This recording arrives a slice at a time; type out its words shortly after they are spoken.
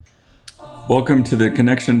Welcome to the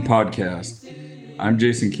Connection Podcast. I'm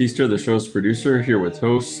Jason Keister, the show's producer, here with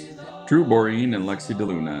hosts Drew Boorens and Lexi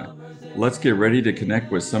DeLuna. Let's get ready to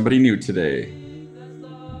connect with somebody new today.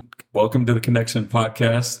 Welcome to the Connection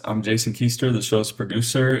Podcast. I'm Jason Keister, the show's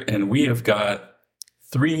producer, and we have got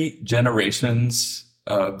three generations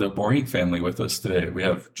of the Booren family with us today. We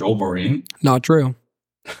have Joel Boorens. Not true.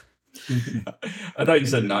 I thought you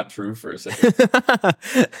said not true for a second.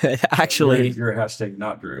 Actually, you're a hashtag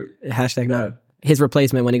not true. Hashtag not. His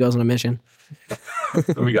replacement when he goes on a mission.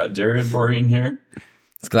 We got Jared Boorens here.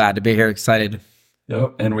 It's glad to be here. Excited.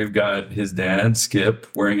 Yep. And we've got his dad, Skip,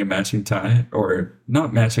 wearing a matching tie, or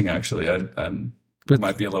not matching, actually. I'm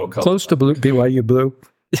might be a little close to blue, BYU blue.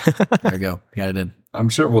 There you go. Got it in. I'm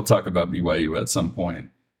sure we'll talk about BYU at some point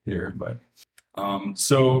here, but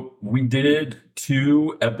so we did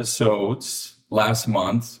 2 episodes last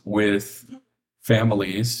month with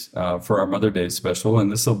families for our Mother's Day special,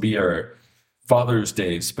 and this will be our Father's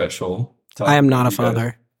Day special. I am not a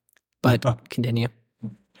father, but continue.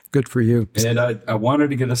 Good for you. And I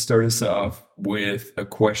wanted to start us off with a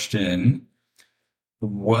question.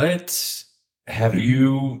 What have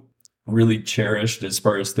you really cherished as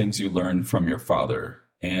far as things you learned from your father?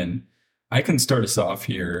 And I can start us off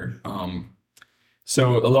here.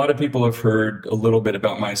 So a lot of people have heard a little bit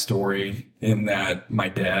about my story in that my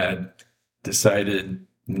dad decided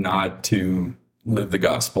not to live the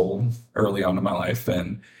gospel early on in my life.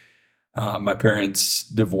 And my parents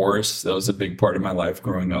divorced. That was a big part of my life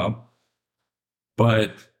growing up.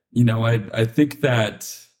 But, you know, I think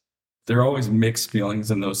that there are always mixed feelings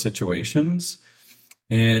in those situations.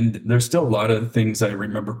 And there's still a lot of things I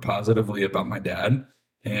remember positively about my dad.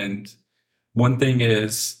 And one thing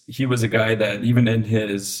is, he was a guy that even in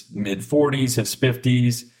his mid-40s, his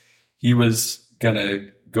 50s, he was going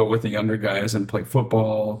to go with the younger guys and play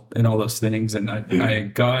football and all those things. And I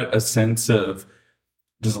got a sense of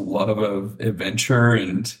just love of adventure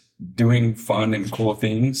and doing fun and cool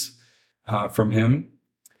things from him.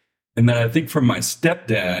 And then I think from my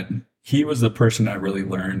stepdad, he was the person I really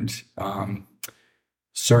learned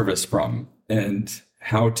service from and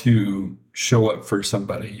how to show up for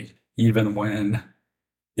somebody even when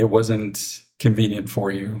it wasn't convenient for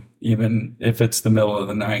you, even if it's the middle of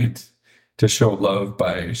the night, to show love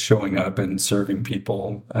by showing up and serving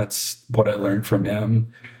people. That's what I learned from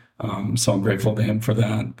him. So I'm grateful to him for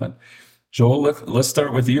that. But Joel, let's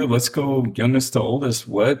start with you. Let's go youngest to oldest.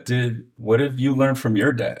 What have you learned from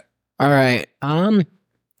your dad? All right.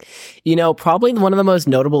 Probably one of the most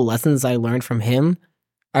notable lessons I learned from him,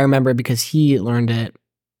 I remember because he learned it,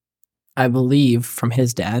 I believe, from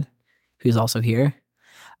his dad, who's also here,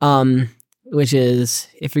 which is,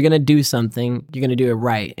 if you're going to do something, you're going to do it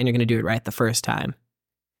right, and you're going to do it right the first time.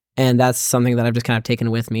 And that's something that I've just kind of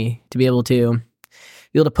taken with me, to be able to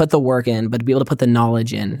put the work in, but to be able to put the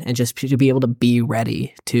knowledge in, and just to be able to be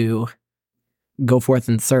ready to go forth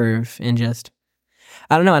and serve, and just,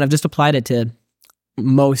 I don't know, and I've just applied it to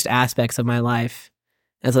most aspects of my life.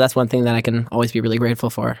 And so that's one thing that I can always be really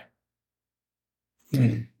grateful for.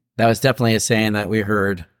 That was definitely a saying that we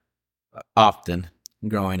heard often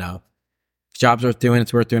growing up. Job's worth doing,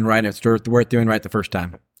 it's worth doing right, and it's worth doing right the first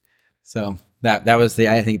time. So that was the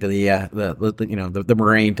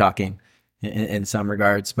Marine talking in some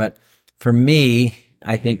regards. But for me,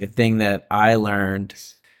 I think the thing that I learned,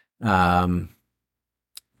 my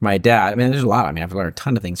dad, I mean, there's a lot. I mean, I've learned a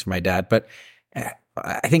ton of things from my dad, but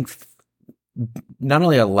I think not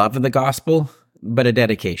only a love of the gospel, but a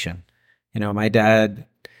dedication. My dad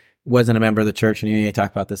wasn't a member of the church, and you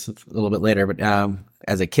talk about this a little bit later, but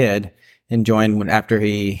as a kid, and joined after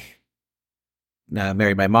he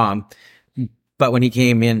married my mom. But when he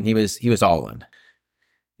came in, he was all in.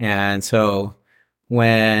 And so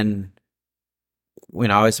when he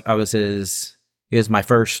was my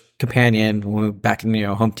first companion when we were back in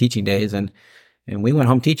home teaching days, and we went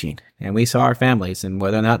home teaching, and we saw our families, and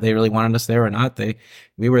whether or not they really wanted us there or not,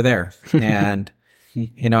 we were there. And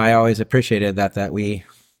I always appreciated that we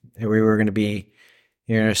were going to be,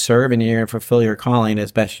 you're going to serve and you're going to fulfill your calling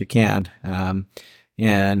as best you can.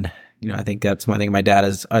 And I think that's one thing my dad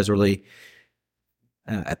has really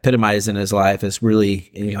epitomized in his life, is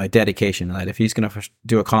really, a dedication. That if he's going to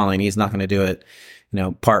do a calling, he's not going to do it,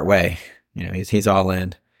 part way. He's all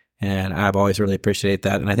in. And I've always really appreciated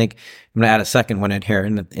that. And I think I'm going to add a second one in here.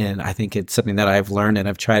 And I think it's something that I've learned and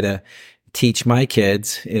I've tried to teach my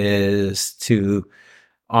kids, is to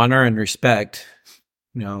honor and respect,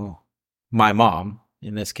 my mom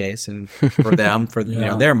in this case, and for them, for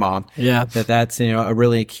their mom. Yeah. That's a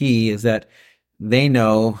really key, is that they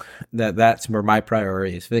know that that's where my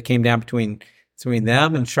priorities. If it came down between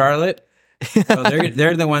them and Charlotte, So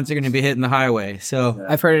they're the ones that are going to be hitting the highway. So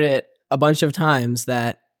I've heard it a bunch of times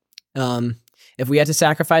that if we had to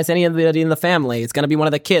sacrifice anybody in the family, it's going to be one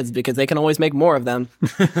of the kids because they can always make more of them.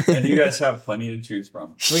 And you guys have plenty to choose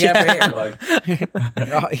from. we got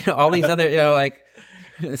Like, all these other, like,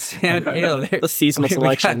 The seasonal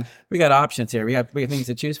selection. We got options here. We got things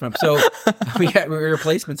to choose from. So we got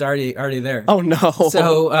replacements already there. Oh no!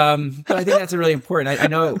 So, but I think that's really important. I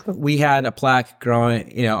know we had a plaque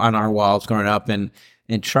growing, on our walls growing up, and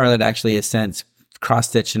Charlotte actually has since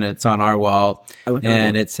cross-stitched and it's on our wall,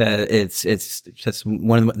 and it says it's just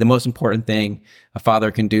one of the most important thing a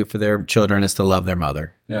father can do for their children is to love their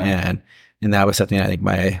mother, and that was something I think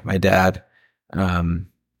my dad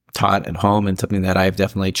taught at home, and something that I've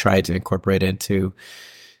definitely tried to incorporate into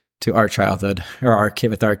our childhood or our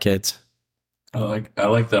kids. I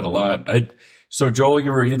like that a lot. So Joel,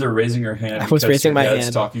 you were either raising your hand. I was raising my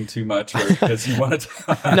hand, talking too much, or because you wanted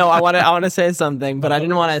to. No, I want to say something, but I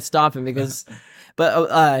didn't want to stop him because.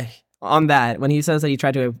 But on that, when he says that he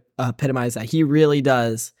tried to epitomize that, he really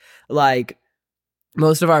does. Like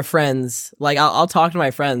most of our friends, like I'll talk to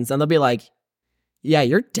my friends and they'll be like, "Yeah,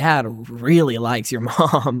 your dad really likes your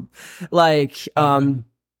mom." Like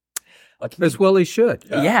as well he should.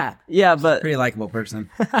 Yeah, but pretty likable person.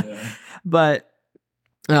 But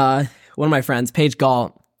one of my friends, Paige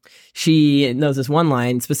Galt, she knows this one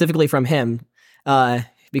line specifically from him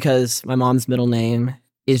because my mom's middle name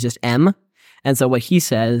is just M. And so what he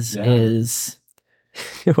says is,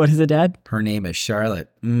 what is it, Dad? Her name is Charlotte.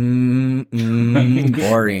 Boring.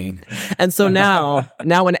 And so now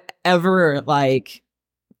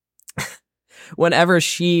whenever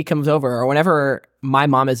she comes over or whenever my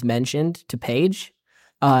mom is mentioned to Paige,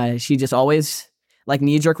 she just always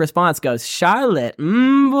knee-jerk response goes, Charlotte,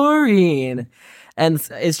 boring. And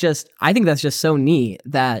it's just, I think that's just so neat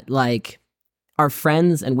that our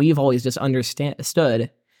friends and we've always just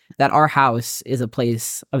understood that our house is a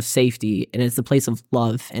place of safety and it's a place of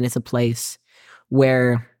love and it's a place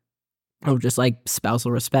where just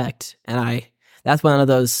spousal respect. And that's one of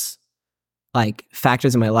those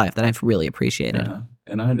factors in my life that I've really appreciated. Yeah.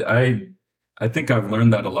 And I think I've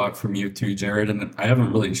learned that a lot from you too, Jared. And I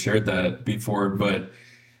haven't really shared that before, but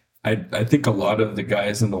I think a lot of the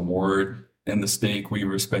guys in the ward and the stake, we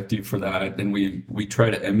respect you for that. And we try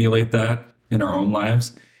to emulate that in our own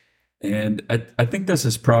lives. And I think this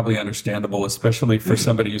is probably understandable, especially for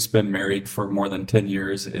somebody who's been married for more than 10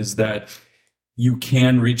 years, is that you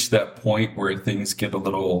can reach that point where things get a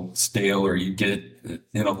little stale or you get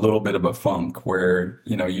in a little bit of a funk where,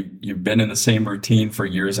 you've been in the same routine for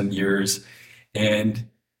years and years, and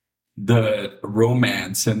the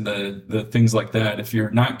romance and the things like that, if you're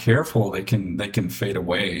not careful, they can fade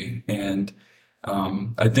away. And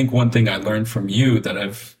I think one thing I learned from you that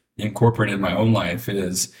I've incorporated in my own life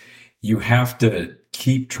is you have to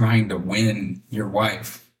keep trying to win your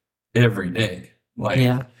wife every day.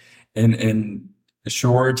 And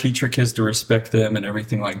sure, teach your kids to respect them and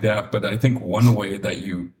everything like that. But I think one way that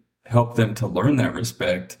you help them to learn that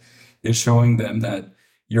respect is showing them that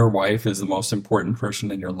your wife is the most important person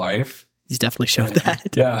in your life. He's definitely shown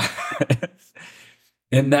that. Yeah.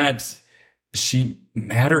 And that she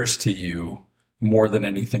matters to you more than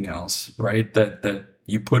anything else, right? That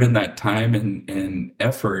you put in that time and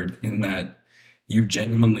effort in that you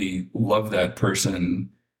genuinely love that person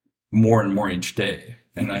more and more each day.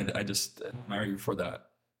 And I just admire you for that.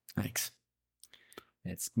 Thanks.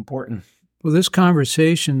 It's important. Well, this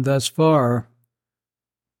conversation thus far,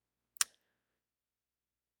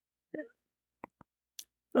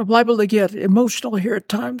 I'm liable to get emotional here at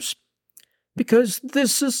times because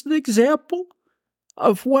this is an example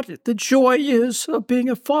of what the joy is of being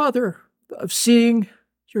a father, of seeing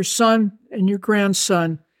your son and your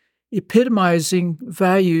grandson epitomizing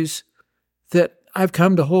values that I've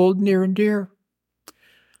come to hold near and dear.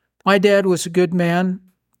 My dad was a good man.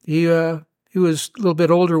 He was a little bit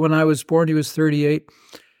older when I was born. He was 38.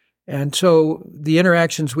 And so the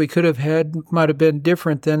interactions we could have had might have been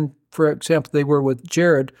different than, for example, they were with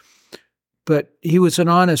Jared. But he was an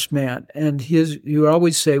honest man. And he would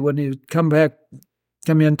always say when he would come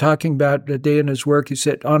in talking about a day in his work, he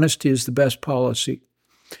said, honesty is the best policy.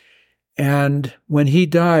 And when he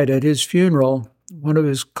died at his funeral, one of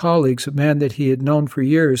his colleagues, a man that he had known for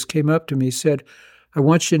years, came up to me and said, I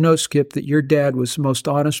want you to know, Skip, that your dad was the most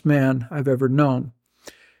honest man I've ever known.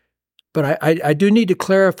 But I do need to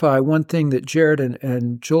clarify one thing that Jared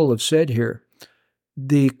and Joel have said here.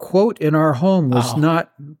 The quote in our home was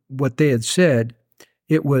not what they had said.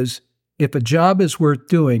 It was, if a job is worth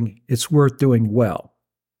doing, it's worth doing well.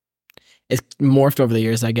 It's morphed over the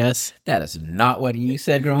years, I guess. That is not what you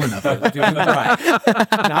said growing up. It was doing it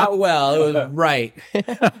right. Not well. It was right.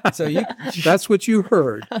 So That's what you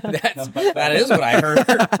heard. that is what I heard.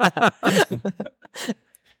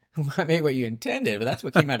 I mean, what you intended, but that's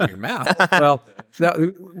what came out of your mouth. Well,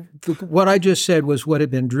 what I just said was what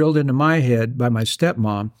had been drilled into my head by my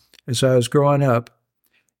stepmom as I was growing up.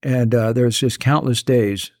 And there's just countless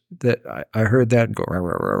days that I heard that and go, "Rah,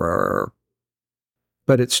 rah, rah, rah, rah."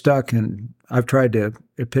 But it stuck, and I've tried to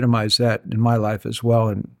epitomize that in my life as well.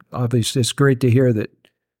 And obviously, it's great to hear that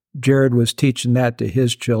Jared was teaching that to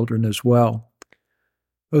his children as well.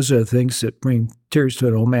 Those are the things that bring tears to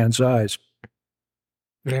an old man's eyes.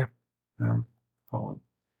 Yeah. Well,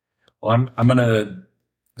 I'm going to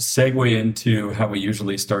segue into how we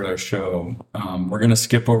usually start our show. We're going to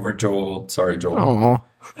skip over Joel. Sorry, Joel.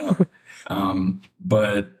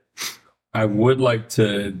 But I would like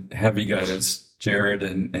to have you guys, Jared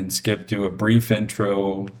and Skip, do a brief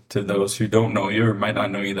intro to those who don't know you or might not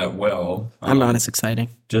know you that well. I'm not as exciting.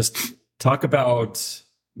 Just talk about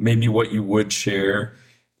maybe what you would share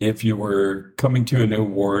if you were coming to a new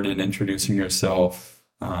ward and introducing yourself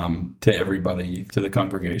to everybody, to the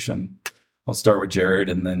congregation. I'll start with Jared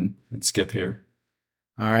and then Skip here.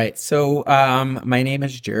 All right. So my name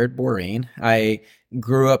is Jared Boorens. I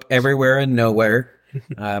grew up everywhere and nowhere.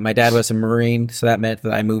 My dad was a Marine, so that meant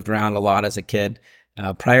that I moved around a lot as a kid.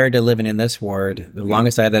 Prior to living in this ward, the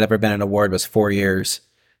longest I had ever been in a ward was 4 years.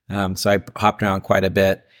 So I hopped around quite a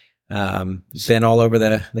bit. Been all over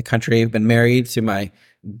the country. Been married to my,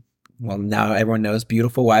 well, now everyone knows,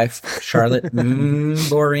 beautiful wife, Charlotte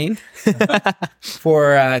Boorens.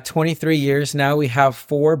 For 23 years now, we have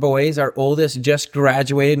 4 boys. Our oldest just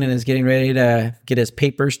graduated and is getting ready to get his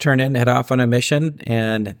papers turned in, head off on a mission.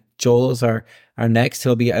 And Joel is our next.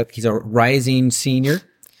 He's a rising senior.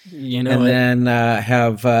 You know, and then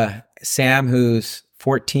have Sam, who's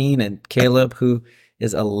 14, and Caleb, who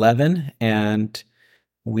is 11. And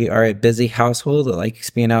we are a busy household that likes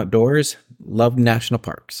being outdoors, love national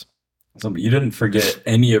parks. So you didn't forget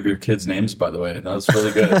any of your kids' names, by the way. That was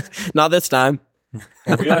really good. not this time.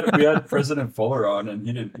 we had President Fuller on, and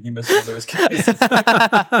he missed one of those kids.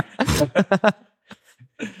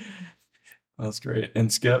 That's great.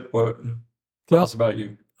 And Skip, tell us about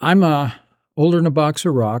you. I'm older than a box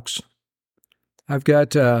of rocks. I've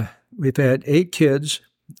got, we've had 8 kids.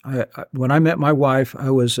 When I met my wife,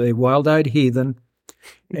 I was a wild-eyed heathen,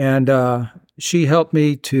 and she helped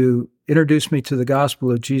me to introduce me to the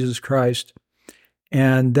gospel of Jesus Christ,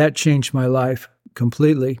 and that changed my life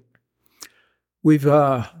completely. We've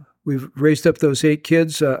raised up those 8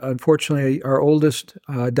 kids. Unfortunately, our oldest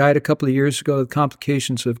died a couple of years ago with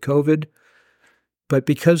complications of COVID. But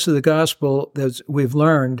because of the gospel that we've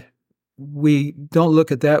learned, we don't look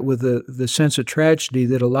at that with the sense of tragedy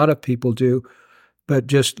that a lot of people do. But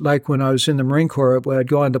just like when I was in the Marine Corps, when I'd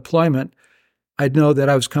go on deployment, I'd know that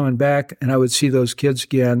I was coming back and I would see those kids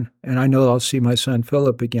again, and I know I'll see my son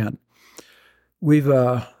Philip again. We've,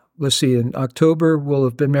 let's see, in October, we'll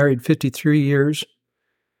have been married 53 years.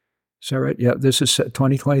 Is that right? Yeah, this is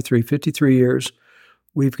 2023, 53 years.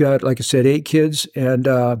 We've got, like I said, 8 kids and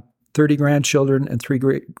 30 grandchildren and 3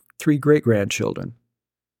 great-grandchildren.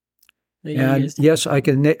 And yes, I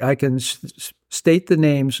can state the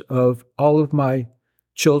names of all of my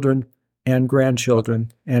children and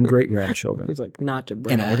grandchildren and great-grandchildren. He's like, not to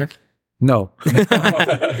brag. In order? No.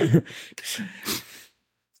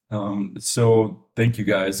 So thank you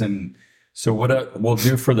guys. And so what we'll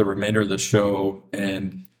do for the remainder of the show,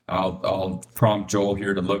 and I'll prompt Joel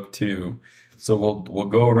here to look too. So we'll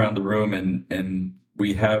go around the room and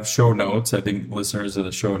we have show notes. I think listeners of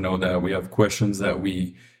the show know that we have questions that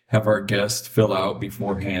we have our guests fill out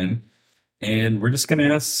beforehand. And we're just going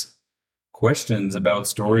to ask questions about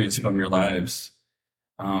stories from your lives.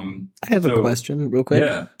 I have a question real quick.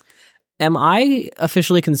 Yeah. Am I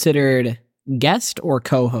officially considered guest or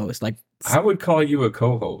co-host? Like, I would call you a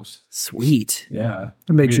co-host. Sweet. Yeah.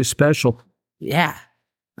 It makes you special. Yeah.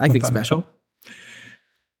 I think special.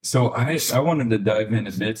 So I wanted to dive in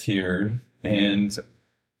a bit here. And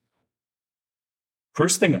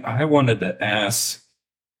first thing I wanted to ask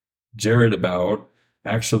Jared about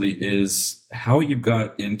actually is how you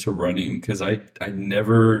got into running, because I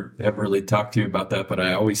never have really talked to you about that, but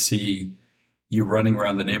I always see you running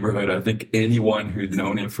around the neighborhood. I think anyone who's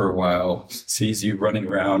known you for a while sees you running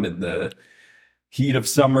around in the heat of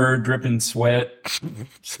summer, dripping sweat,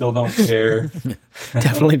 still don't care.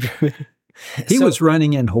 Definitely dripping. He was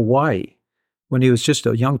running in Hawaii when he was just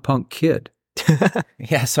a young punk kid.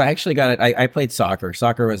 Yeah, so I actually got it. I played soccer.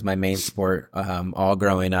 Soccer was my main sport all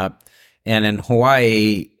growing up. And in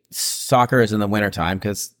Hawaii, soccer is in the wintertime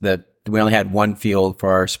because the we only had one field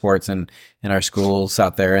for our sports in our schools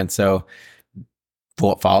out there. And so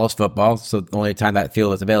fall is football. So the only time that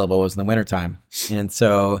field was available was in the wintertime. And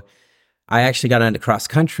so I actually got into cross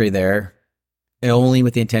country there only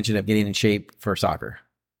with the intention of getting in shape for soccer.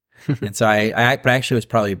 And so I actually was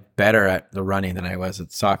probably better at the running than I was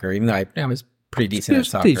at soccer, even though I was pretty decent at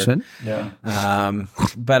soccer. Decent. Yeah.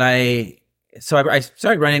 But I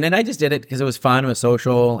started running, and I just did it because it was fun, it was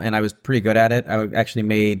social, and I was pretty good at it. I actually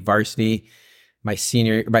made varsity my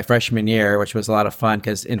freshman year, which was a lot of fun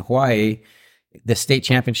because in Hawaii, the state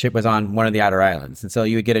championship was on one of the outer islands. And so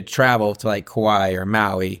you would get to travel to like Kauai or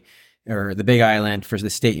Maui or the Big Island for the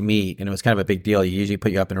state meet. And it was kind of a big deal. You usually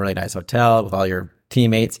put you up in a really nice hotel with all your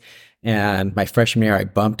teammates. And my freshman year, I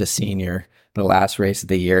bumped a senior the last race of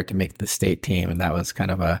the year to make the state team. And that was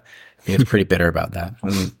kind of he was pretty bitter about that.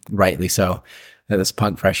 And rightly so, that this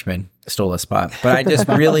punk freshman stole a spot. But I just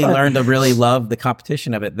really learned to really love the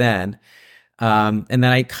competition of it then. And then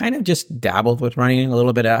I kind of just dabbled with running a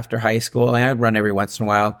little bit after high school. I'd run every once in a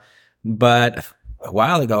while. But a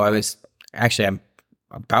while ago, I'm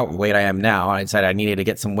about the weight I am now. I decided I needed to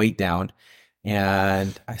get some weight down.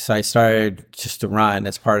 And so I started just to run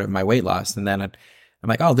as part of my weight loss. And then I'm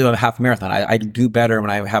like, I'll do a half marathon. I do better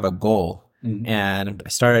when I have a goal. Mm-hmm. And I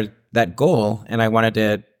started that goal and I wanted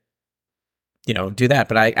to, do that.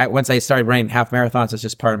 But once I started running half marathons as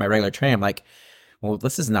just part of my regular training, I'm like, well,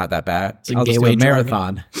 this is not that bad. I'll just do a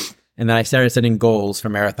marathon. And then I started setting goals for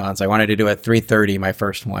marathons. I wanted to do a 3:30, my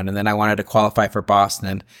first one. And then I wanted to qualify for Boston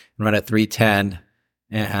and run a 3:10.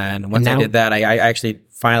 And once I did that, I actually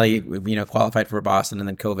finally, qualified for Boston, and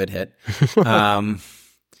then COVID hit.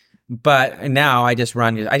 But now I just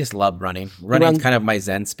run. I just love running. Running is kind of my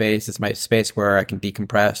Zen space. It's my space where I can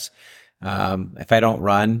decompress. If I don't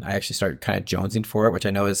run, I actually start kind of jonesing for it, which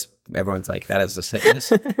I know everyone's like, that is a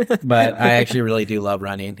sickness. But I actually really do love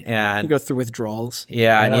running. And you go through withdrawals.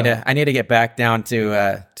 Yeah, I need to get back down to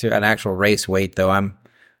an actual race weight though.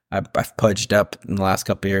 I've pudged up in the last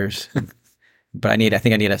couple of years. But I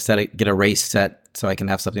think I need to get a race set so I can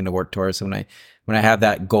have something to work towards. So when I have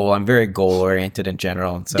that goal, I'm very goal oriented in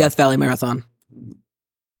general. And so, Death Valley Marathon.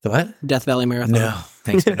 The what? Death Valley Marathon. No,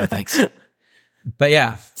 thanks, but no thanks. But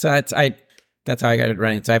yeah, so that's how I got it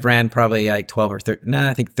running. So I've ran probably like 12 or 13.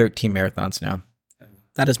 I think 13 marathons now.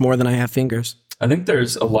 That is more than I have fingers. I think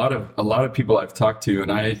there's a lot of people I've talked to, and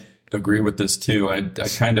I agree with this too. I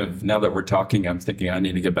kind of, now that we're talking, I'm thinking I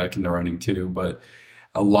need to get back into running too. But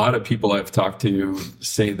a lot of people I've talked to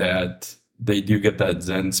say that they do get that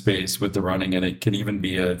Zen space with the running, and it can even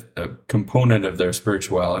be a component of their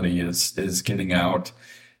spirituality is getting out,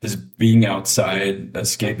 is being outside,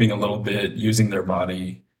 escaping a little bit, using their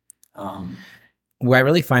body. Where I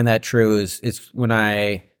really find that true is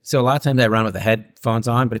so a lot of times I run with the headphones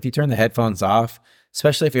on, but if you turn the headphones off,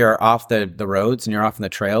 especially if you're off the roads and you're off on the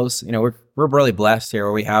trails, we're really blessed here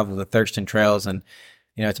where we have the Thurston trails, and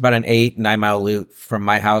it's about an 8-9 mile loop from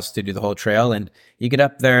my house to do the whole trail. And you get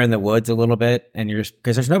up there in the woods a little bit and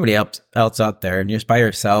because there's nobody else out there and you're just by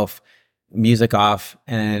yourself, music off.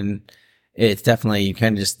 And it's definitely, you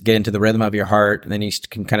kind of just get into the rhythm of your heart, and then you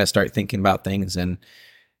can kind of start thinking about things. And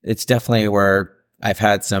it's definitely where I've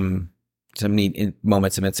had some neat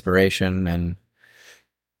moments of inspiration, and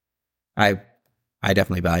I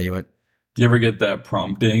definitely value it. Do you ever get that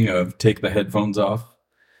prompting of take the headphones off?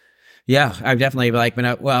 Yeah, I've definitely been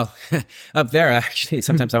up there. Actually,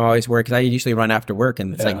 sometimes I'm always working because I usually run after work,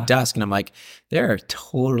 and it's like dusk, and I'm like, there are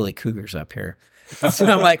totally cougars up here. So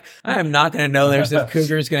I'm like, I'm not going to know there's this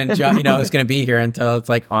cougar is going to jump, it's going to be here until it's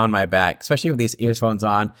like on my back, especially with these earphones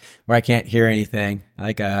on where I can't hear anything.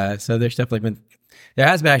 So there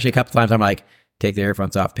has been actually a couple times I'm like, take the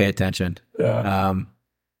earphones off, pay attention. Yeah.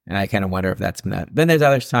 And I kind of wonder if that's been that. Then there's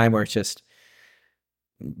other time where it's just,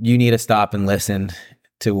 you need to stop and listen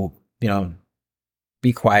to,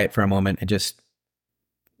 be quiet for a moment and just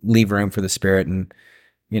leave room for the spirit. And,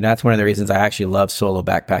 that's one of the reasons I actually love solo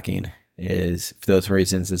backpacking is for those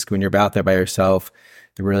reasons, is when you're out there by yourself,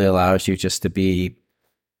 it really allows you just to be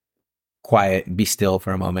quiet and be still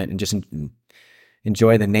for a moment and just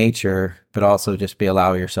enjoy the nature, but also just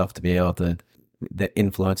allow yourself to be able to the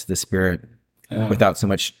influence of the spirit without so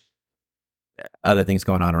much other things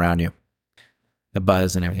going on around you, the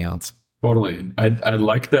buzz and everything else. Totally. I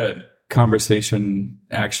like that conversation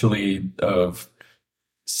actually of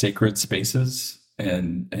sacred spaces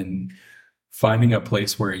and finding a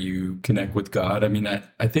place where you connect with God. I mean,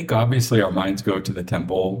 I think obviously our minds go to the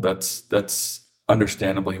temple. That's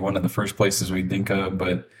understandably one of the first places we think of.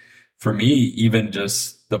 But for me, even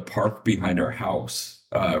just the park behind our house,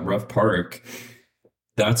 Rough Park,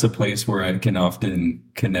 that's a place where I can often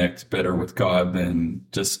connect better with God than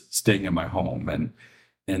just staying in my home.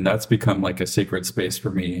 And that's become like a sacred space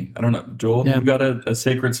for me. I don't know, Joel, Yeah. you got a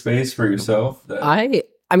sacred space for yourself? I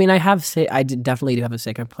mean, definitely do have a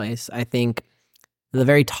sacred place. I think the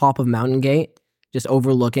very top of Mountain Gate, just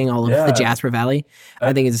overlooking all of the Jasper Valley,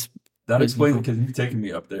 I think is that explains because you've taken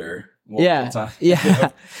me up there multiple times.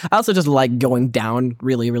 Yeah. I also just like going down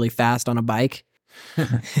really, really fast on a bike.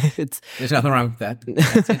 There's nothing wrong with that.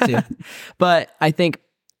 That's it too. But I think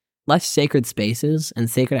less sacred spaces and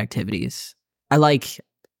sacred activities. I like him.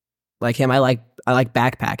 I like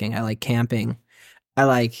backpacking. I like camping.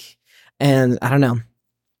 And I don't know.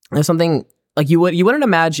 There's something like you wouldn't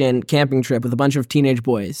imagine camping trip with a bunch of teenage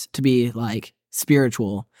boys to be like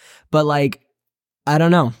spiritual, but like I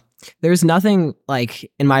don't know. There's nothing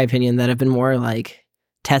like, in my opinion, that have been more like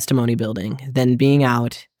testimony building than being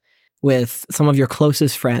out with some of your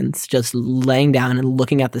closest friends, just laying down and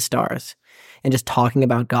looking at the stars and just talking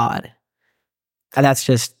about God. And that's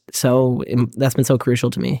been so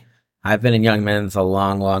crucial to me. I've been in Young Men's a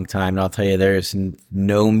long, long time, and I'll tell you, there's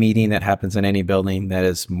no meeting that happens in any building that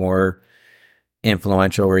is more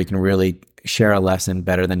influential, where you can really share a lesson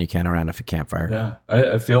better than you can around a campfire. Yeah,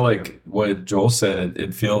 I feel like what Joel said,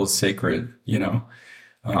 it feels sacred, a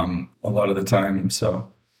lot of the time.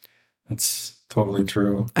 So that's totally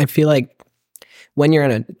true. I feel like when you're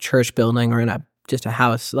in a church building or in just a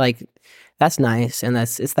house, like that's nice, and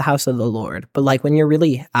it's the house of the Lord. But like when you're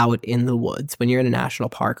really out in the woods, when you're in a national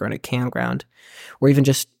park or in a campground, or even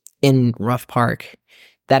just in Rough Park,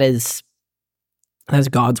 that's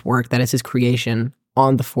God's work. That is His creation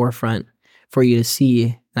on the forefront for you to see.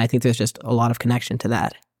 And I think there's just a lot of connection to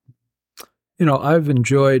that. I've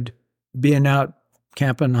enjoyed being out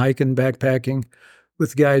camping, hiking, backpacking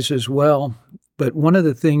with guys as well. But one of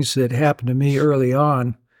the things that happened to me early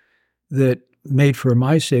on that made for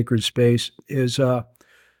my sacred space is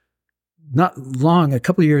not long, a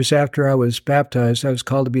couple of years after I was baptized, I was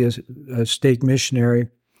called to be a stake missionary.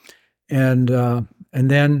 And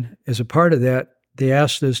then as a part of that, they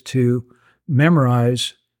asked us to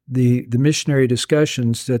memorize the missionary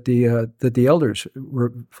discussions that the elders,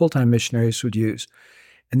 were full-time missionaries, would use.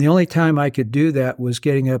 And the only time I could do that was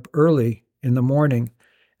getting up early in the morning.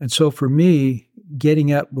 And so for me,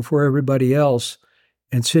 getting up before everybody else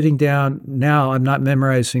and sitting down, now I'm not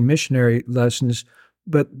memorizing missionary lessons,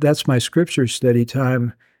 but that's my scripture study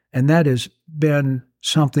time. And that has been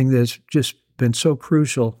something that's just been so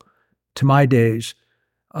crucial to my days.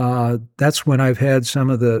 That's when I've had some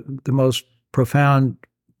of the most profound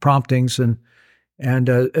promptings. And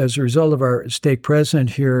as a result of our stake president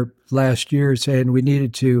here last year saying we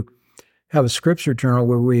needed to have a scripture journal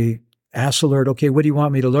where we ask the Lord, okay, what do you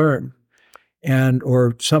want me to learn?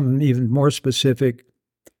 Or something even more specific,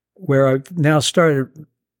 where I've now started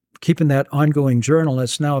keeping that ongoing journal.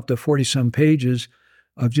 That's now up to 40-some pages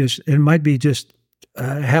of it might be just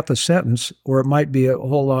half a sentence, or it might be a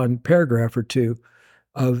whole long paragraph or two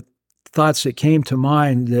of thoughts that came to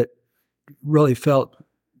mind that really felt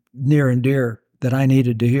near and dear that I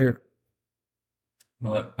needed to hear.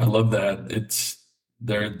 Well, I love that.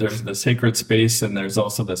 There's the sacred space, and there's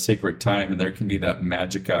also the sacred time, and there can be that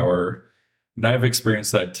magic hour. And I've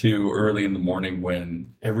experienced that too early in the morning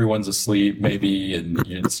when everyone's asleep maybe, and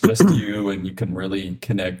it's just you, and you can really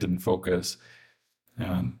connect and focus.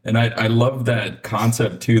 And I love that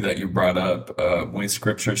concept too that you brought up when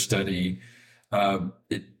scripture study.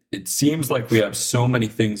 It seems like we have so many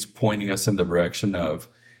things pointing us in the direction of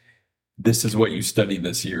this is what you study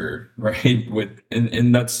this year, right?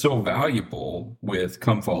 And that's so valuable with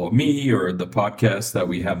Come Follow Me or the podcast that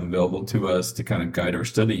we have available to us to kind of guide our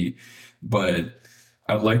study. But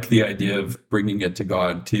I like the idea of bringing it to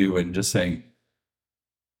God too, and just saying,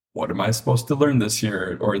 what am I supposed to learn this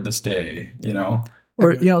year or this day,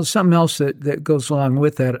 Or, something else that goes along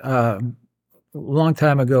with that. A long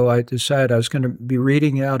time ago, I decided I was going to be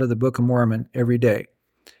reading out of the Book of Mormon every day.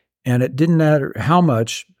 And it didn't matter how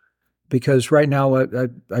much, because right now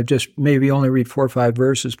I just maybe only read 4 or 5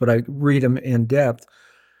 verses, but I read them in depth.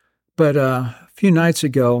 But a few nights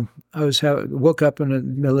ago, I woke up in the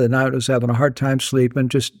middle of the night. I was having a hard time sleeping,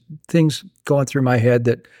 just things going through my head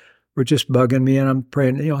that were just bugging me. And I'm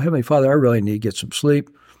praying, Heavenly Father, I really need to get some sleep.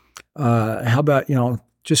 How about,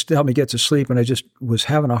 just help me get to sleep? And I just was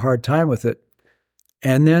having a hard time with it.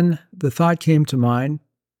 And then the thought came to mind,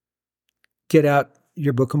 get out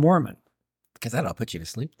your Book of Mormon. Because that'll put you to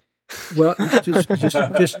sleep. Well,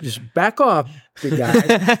 just back off, big guy.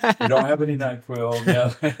 We don't have any NyQuil.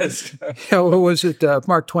 Yeah. What was it?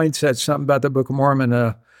 Mark Twain said something about the Book of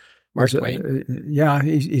Mormon. Mark Was it- Twain. yeah,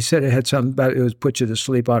 he said it had something about it was put you to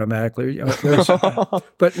sleep automatically.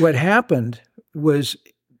 But what happened was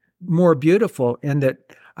more beautiful in that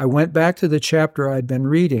I went back to the chapter I'd been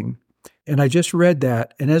reading, and I just read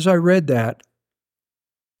that. And as I read that,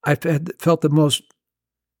 felt the most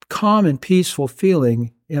calm and peaceful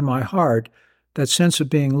feeling in my heart, that sense of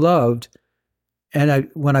being loved. And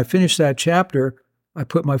when I finished that chapter, I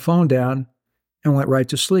put my phone down and went right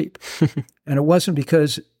to sleep. And it wasn't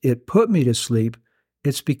because it put me to sleep.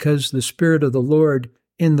 It's because the Spirit of the Lord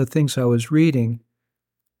in the things I was reading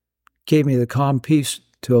gave me the calm peace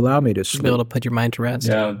to allow me to To sleep. be able to put your mind to rest.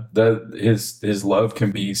 Yeah, that his love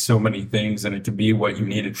can be so many things, and it can be what you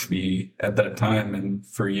need it to be at that time. And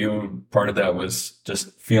for you, part of that was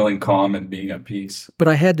just feeling calm and being at peace. But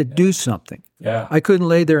I had to do something. Yeah. I couldn't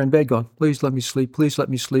lay there in bed going, please let me sleep, please let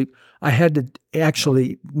me sleep. I had to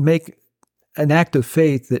actually make an act of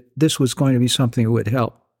faith that this was going to be something that would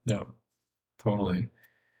help. Yeah, totally.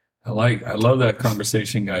 I love that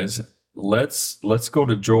conversation, guys. Let's go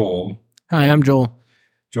to Joel. Hi, I'm Joel.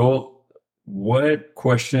 Joel, what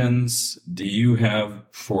questions do you have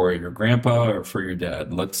for your grandpa or for your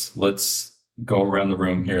dad? Let's go around the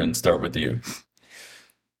room here and start with you.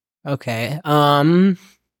 Okay.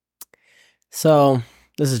 So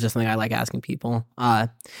this is just something I like asking people.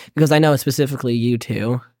 Because I know specifically you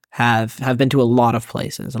two have been to a lot of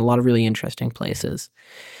places, and a lot of really interesting places.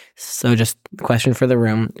 So just the question for the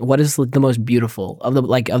room: what is the most beautiful of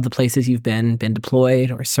the places you've been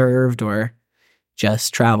deployed or served or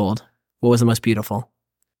just traveled? What was the most beautiful?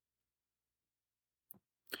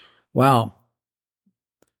 Wow.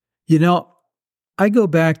 I go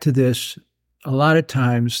back to this a lot of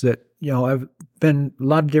times that, I've been a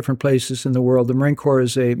lot of different places in the world. The Marine Corps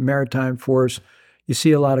is a maritime force. You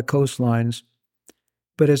see a lot of coastlines.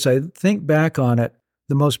 But as I think back on it,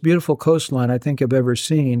 the most beautiful coastline I think I've ever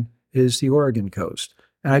seen is the Oregon coast.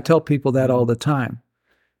 And I tell people that all the time.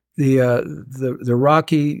 The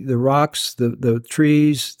rocks, the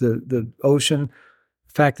trees, the ocean,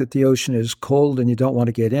 the fact that the ocean is cold and you don't want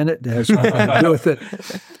to get in it has nothing to do with it.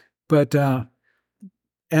 But,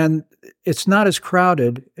 and it's not as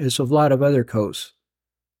crowded as a lot of other coasts.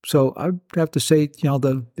 So I have to say,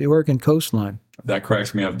 the Oregon coastline. That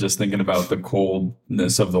cracks me up just thinking about the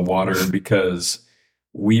coldness of the water, because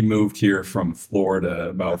we moved here from Florida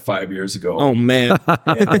about 5 years ago. Oh man.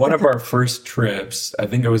 And one of our first trips, I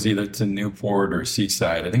think it was either to Newport or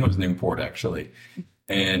Seaside. I think it was Newport, actually.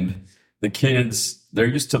 And the kids, they're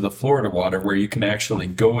used to the Florida water where you can actually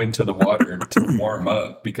go into the water to warm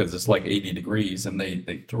up because it's like 80 degrees, and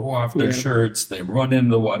they throw off their shirts, they run into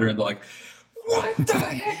the water, and they're like, what the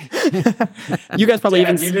heck? You guys probably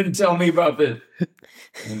Dad, even you didn't tell me about this.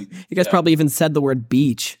 you guys probably even said the word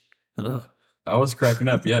beach. Ugh. I was cracking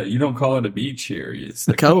up. Yeah, you don't call it a beach here. It's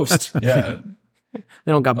the Coast. Yeah. They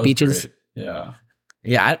don't got That was beaches. great. Yeah.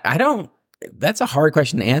 Yeah, I don't. That's a hard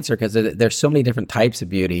question to answer because there's so many different types of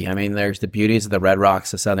beauty. I mean, there's the beauties of the Red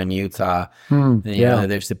Rocks of southern Utah. And, you know,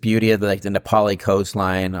 there's the beauty of the Nepali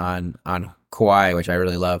coastline on Kauai, which I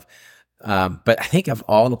really love. But I think of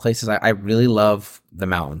all the places, I really love the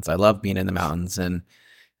mountains. I love being in the mountains. And,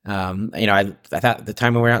 you know, I thought the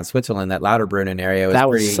time we were out in Switzerland, that Lauterbrunnen area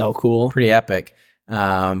was so cool. pretty epic.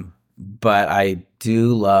 But I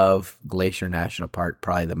do love Glacier National Park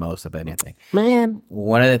probably the most of anything. Man.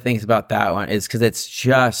 One of the things about that one is because it's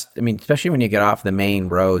just, I mean, especially when you get off the main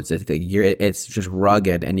roads, it's just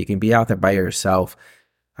rugged and you can be out there by yourself.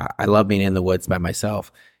 I love being in the woods by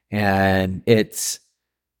myself. And it's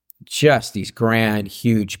just these grand,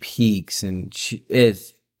 huge peaks, and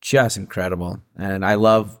it's just incredible. And I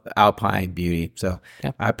love alpine beauty. So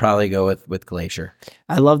I'd probably go with Glacier.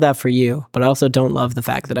 I love that for you, but I also don't love the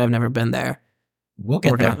fact that I've never been there. We'll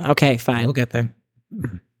get there. Okay, fine. We'll get there.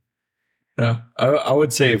 Yeah. I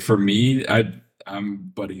would say for me,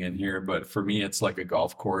 I'm butting in here, but for me, it's like a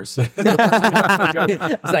golf course. It's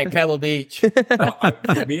like Pebble Beach.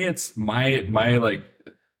 For me, it's my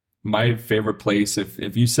favorite place.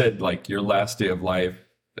 If you said like your last day of life,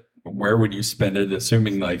 where would you spend it?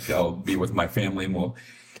 Assuming like I'll be with my family, and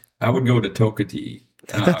I would go to Tokati,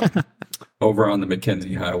 over on the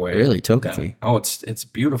Mackenzie Highway. Really, Tokati? Oh, it's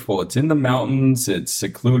beautiful. It's in the mountains. It's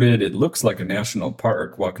secluded. It looks like a national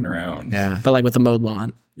park walking around. Yeah. But like with a mowed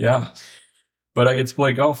lawn. Yeah. But I get to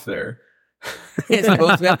play golf there. He's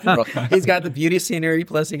got the beauty scenery,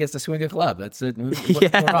 plus he gets to swing a club. That's it.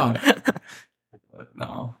 What's wrong? But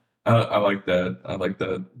no, I like that. I like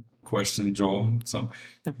that question, Joel. So,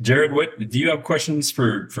 Jared, what do you have questions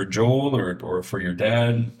for Joel or for your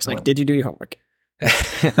dad? It's like, did you do your homework?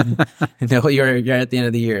 No, you're at the end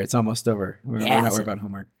of the year. It's almost over. We're not worried about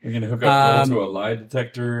homework. We're going to hook up Bill to a lie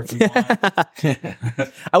detector if we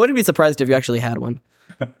want. I wouldn't be surprised if you actually had one.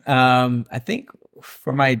 I think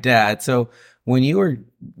for my dad, so when you were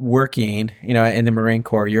working, in the Marine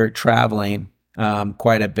Corps, you're traveling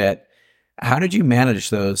quite a bit. How did you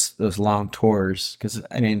manage those long tours? Because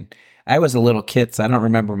I was a little kid, so I don't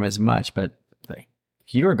remember them as much, but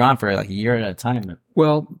you were gone for like a year at a time.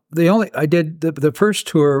 Well, I did the first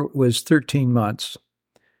tour was 13 months,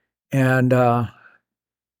 and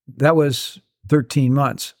that was 13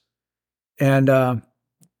 months, and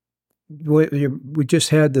we just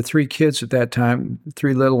had the 3 kids at that time,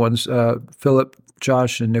 3 little ones, Philip,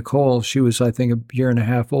 Josh, and Nicole. She was, I think, a year and a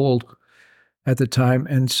half old at the time,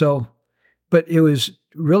 and so, but it was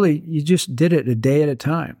really, you just did it a day at a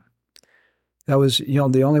time. That was,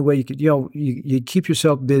 the only way you could, you keep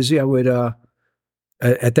yourself busy. I would,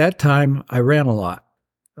 at that time, I ran a lot.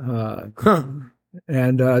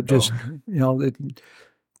 And just,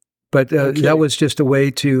 that was just a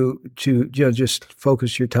way to just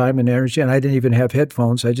focus your time and energy. And I didn't even have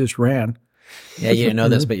headphones. I just ran. Yeah, you didn't know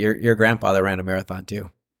this, but your grandfather ran a marathon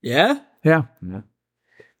too. Yeah? Yeah.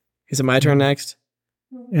 Is it my turn next?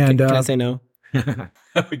 And can I say no?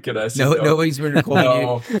 Could I say No, nobody's been holding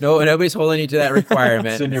you. No, nobody's holding you to that requirement.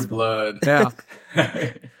 It's in your blood. Yeah.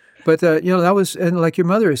 But, that was, and like your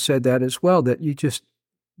mother has said that as well, that you just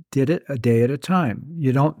did it a day at a time.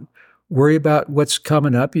 You don't worry about what's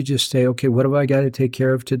coming up. You just say, okay, what do I got to take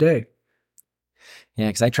care of today? Yeah,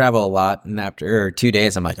 because I travel a lot, and after 2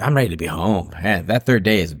 days, I'm like, I'm ready to be home. Man, that 3rd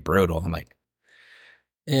day is brutal. I'm like,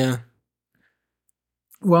 yeah.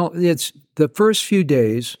 Well, it's the first few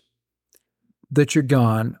days that you're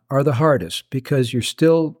gone are the hardest because you're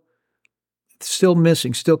still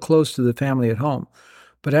missing, still close to the family at home.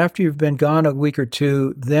 But after you've been gone a week or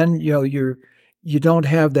 2, then you don't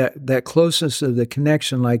have that closeness of the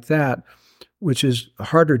connection like that, which is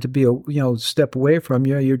harder to be step away from.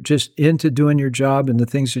 You're just into doing your job and the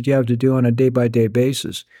things that you have to do on a day by day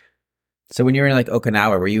basis. So when you were in like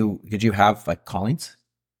Okinawa, did you have like callings?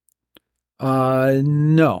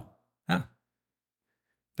 No. Huh.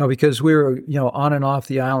 No, because we were, on and off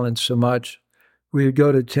the island so much. We would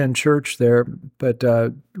go to attend church there, but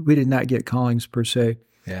we did not get callings per se.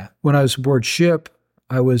 Yeah. When I was aboard ship,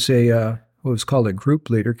 I was what was called a group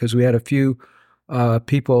leader because we had a few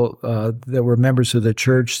people that were members of the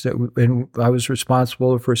church and I was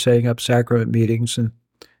responsible for setting up sacrament meetings and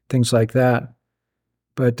things like that.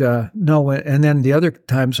 But no, and then the other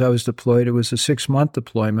times I was deployed, it was a 6-month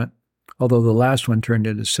deployment, although the last one turned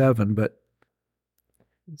into 7. But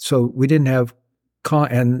so we didn't have,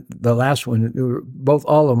 and the last one,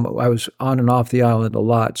 all of them, I was on and off the island a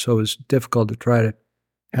lot, so it was difficult to try to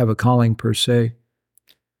have a calling per se.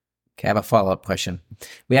 Okay, I have a follow-up question.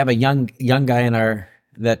 We have a young guy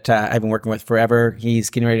that I've been working with forever. He's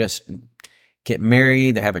getting ready to get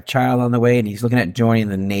married. They have a child on the way, and he's looking at joining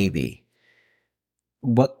the Navy.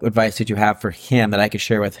 What advice did you have for him that I could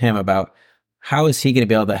share with him about how is he going to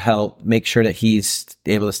be able to help make sure that he's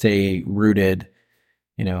able to stay rooted,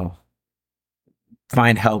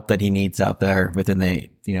 find help that he needs out there within the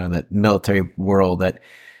military world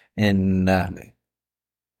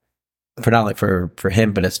for not only for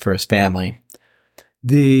him, but it's for his family.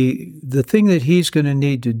 The thing that he's going to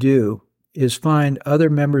need to do is find other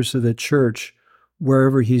members of the church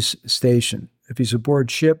wherever he's stationed. If he's aboard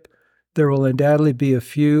ship, there will undoubtedly be a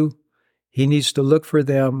few. He needs to look for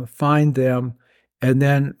them, find them, and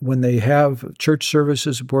then when they have church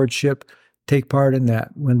services aboard ship, take part in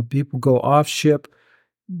that. When people go off ship,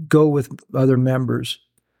 go with other members,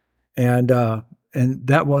 and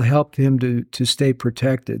that will help him to stay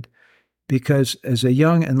protected. Because as a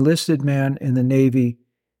young enlisted man in the Navy,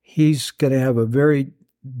 he's going to have a very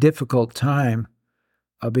difficult time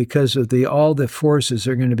because of all the forces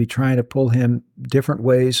are going to be trying to pull him different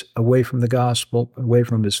ways away from the gospel, away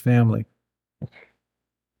from his family.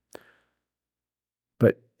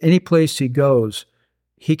 But any place he goes,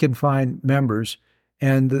 he can find members.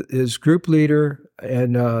 And his group leader,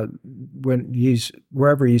 and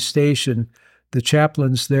wherever he's stationed, the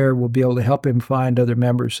chaplains there will be able to help him find other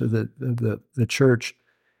members of the church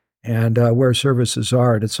and where services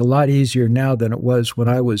are. And it's a lot easier now than it was when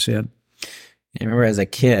I was in. I remember as a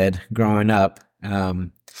kid growing up,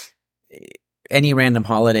 any random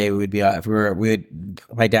holiday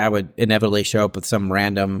my dad would inevitably show up with some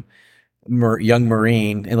random young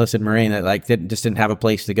enlisted Marine that didn't have a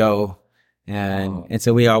place to go. And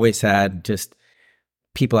so we always had just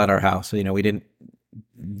people at our house. So, we didn't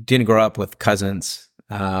grow up with cousins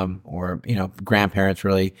or grandparents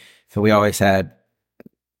really, so we always had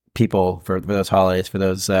people for those holidays, for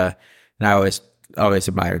those, and I always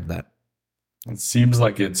admired that. It seems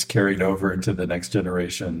like it's carried over into the next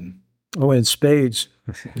generation. Oh, in spades.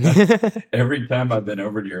 Every time I've been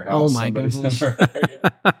over to your house, Oh my somebody's goodness. over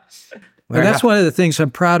there. And that's one of the things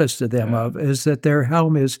I'm proudest of them of, is that their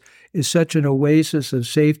home is such an oasis of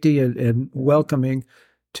safety and welcoming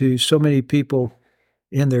to so many people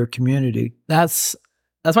in their community. That's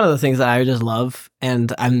one of the things that I just love,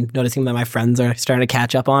 and I'm noticing that my friends are starting to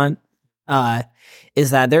catch up on.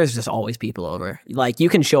 Is that there's just always people over. Like, you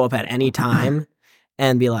can show up at any time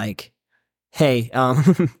and be like, "Hey,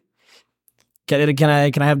 can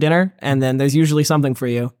I have dinner?" And then there's usually something for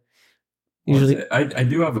you. Usually, I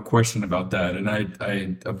do have a question about that, and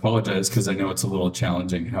I apologize because I know it's a little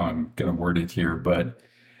challenging how I'm going to word it here, but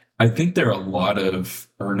I think there are a lot of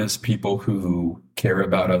earnest people who care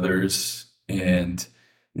about others and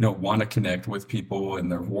want to connect with people in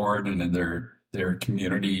their ward and in their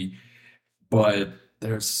community, but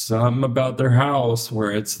there's some about their house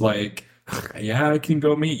where it's like, yeah, I can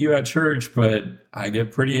go meet you at church, but I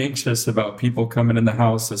get pretty anxious about people coming in the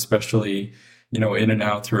house, especially in and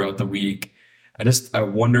out throughout the week. I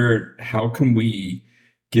wonder, how can we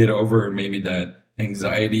get over maybe that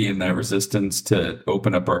anxiety and that resistance to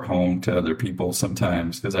open up our home to other people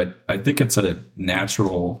sometimes? Because I think it's a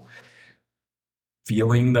natural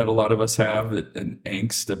feeling that a lot of us have, an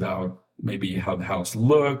angst about maybe how the house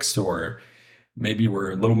looks, or maybe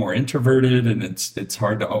we're a little more introverted and it's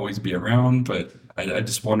hard to always be around. But I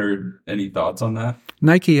just wondered, any thoughts on that?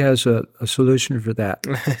 Nike has a solution for that.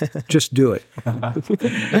 Just do it.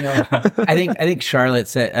 I think Charlotte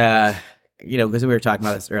said, because we were talking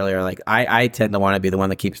about this earlier, like I tend to want to be the one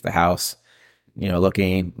that keeps the house,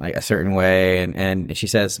 looking like a certain way. And she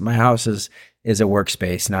says, my house is a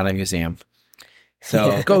workspace, not a museum.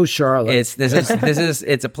 So go, Charlotte.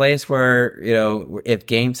 It's a place where, if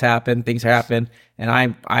games happen, things happen. And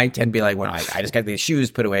I tend to be like, well, I just got these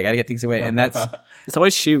shoes put away. I got to get things away. And that's, it's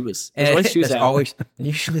always shoes. There's always shoes out.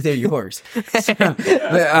 Usually they're yours.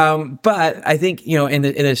 But I think, in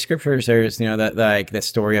the scriptures, there's, that like the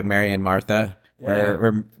story of Mary and Martha,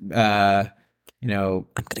 where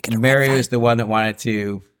Mary was the one that wanted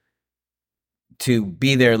to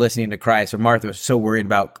be there listening to Christ, where Martha was so worried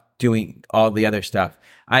about doing all the other stuff.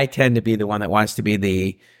 I tend to be the one that wants to be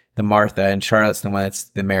the Martha, and Charlotte's the one that's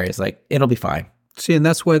the Mary. Is like, it'll be fine. See, and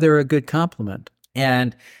that's why they're a good compliment.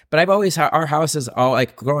 But I've always our house is all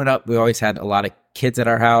like, growing up, we always had a lot of kids at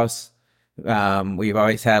our house. We've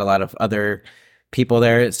always had a lot of other people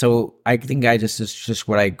there. So I think it's just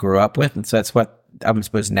what I grew up with, and so that's what I'm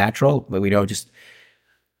supposed natural. But we don't just.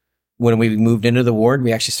 When we moved into the ward,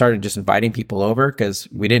 we actually started just inviting people over because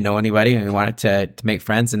we didn't know anybody and we wanted to make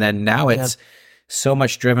friends. And then now it's so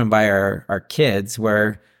much driven by our kids,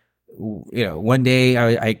 where, one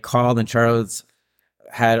day I called and Charles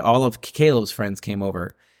had all of Caleb's friends came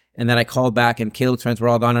over. And then I called back and Caleb's friends were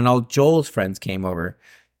all gone and all Joel's friends came over.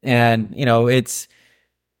 And,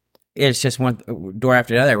 it's just one door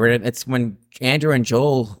after another. It's when Andrew and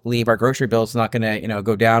Joel leave, our grocery bill is not going to,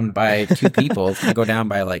 go down by 2 people. It's going to go down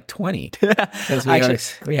by like 20.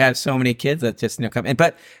 Because we have so many kids that just come in.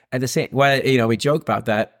 But at the same, we joke about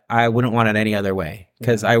that. I wouldn't want it any other way,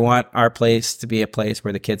 because I want our place to be a place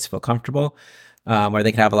where the kids feel comfortable, where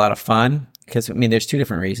they can have a lot of fun. Because there's 2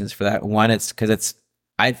 different reasons for that. One, it's because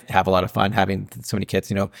I have a lot of fun having so many kids.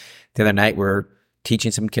 The other night we're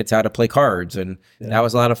teaching some kids how to play cards, and that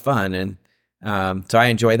was a lot of fun. And so I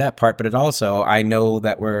enjoy that part, but it also, I know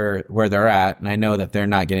that where they're at, and I know that they're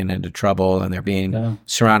not getting into trouble and they're being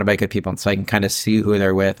surrounded by good people. And so I can kind of see who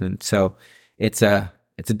they're with. And so it's a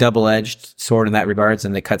double-edged sword in that regards,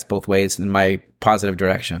 and it cuts both ways in my positive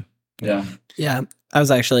direction. Yeah. Yeah. I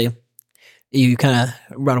was actually, you kind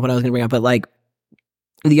of brought up what I was going to bring up, but like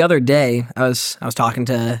the other day I was talking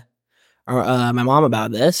to my mom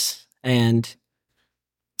about this, and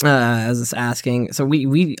I was just asking. So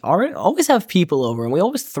we always have people over, and we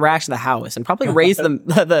always thrash the house and probably raise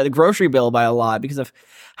the grocery bill by a lot because of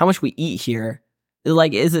how much we eat here.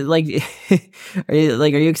 Like, is it like, are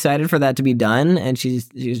you excited for that to be done? And she's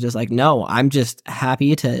just like, no, I'm just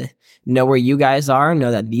happy to know where you guys are, know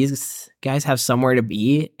that these guys have somewhere to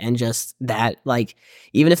be, and just that, like,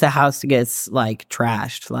 even if the house gets like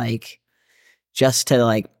trashed, like, just to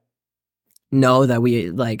like know that we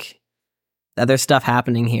like. That there's stuff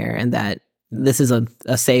happening here, and that this is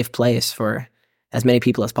a safe place for as many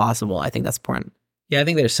people as possible. I think that's important. Yeah, I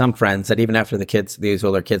think there's some friends that even after these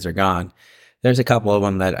older kids are gone, there's a couple of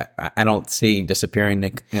them that I don't see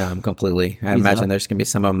disappearing completely. I imagine there's going to be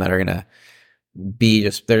some of them that are going to be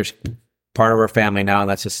there's part of our family now, and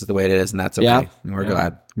that's just the way it is, and that's okay. Yeah. And we're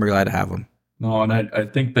glad to have them. No, and I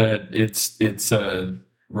think that it's a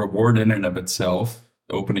reward in and of itself,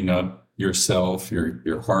 opening up yourself,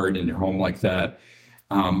 your heart and your home like that.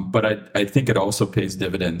 But I think it also pays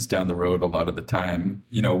dividends down the road a lot of the time,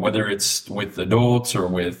 whether it's with adults or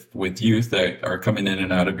with youth that are coming in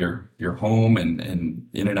and out of your home and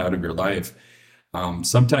in and out of your life.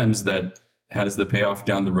 Sometimes that has the payoff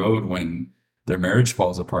down the road when their marriage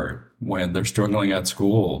falls apart, when they're struggling at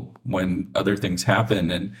school, when other things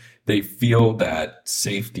happen and they feel that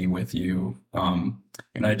safety with you.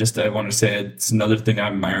 And I want to say it's another thing I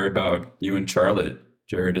admire about you and Charlotte,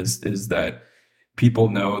 Jared, is that people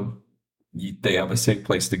know they have a safe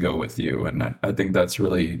place to go with you. And I think that's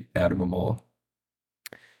really admirable.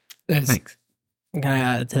 Thanks. Can I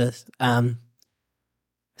add to this?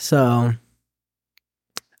 So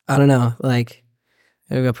I don't know, like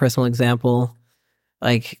a personal example.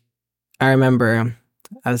 Like I remember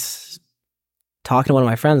I was talking to one of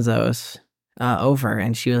my friends that was over,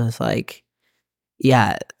 and she was like,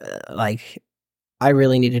 "Yeah, like I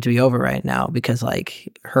really needed to be over right now because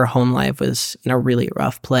like her home life was in a really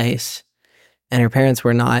rough place, and her parents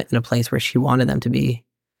were not in a place where she wanted them to be."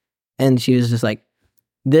 And she was just like,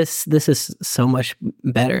 "This is so much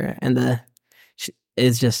better," and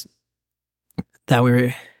it's just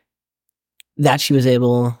that she was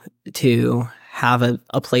able to have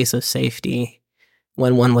a place of safety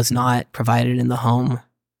when one was not provided in the home.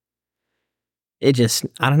 It just,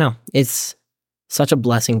 I don't know. It's such a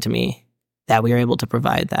blessing to me that we were able to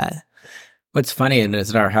provide that. What's funny is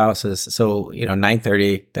in our house is, so,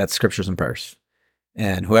 9:30, that's scriptures and prayers.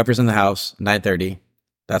 And whoever's in the house, 9:30,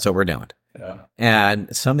 that's what we're doing. Yeah.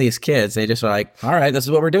 And some of these kids, they just are like, all right, this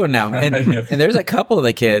is what we're doing now. And, and there's a couple of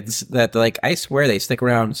the kids that like, I swear they stick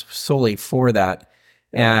around solely for that.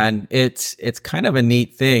 Yeah. And it's kind of a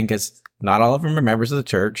neat thing because not all of them are members of the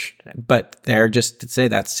church, but they're just to say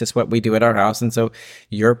that's just what we do at our house. And so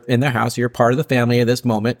you're in their house, you're part of the family at this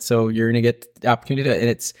moment. So you're going to get the opportunity to, and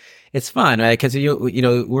it's fun, right? Because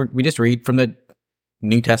we just read from the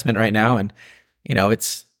New Testament right now. And,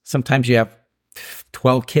 it's sometimes you have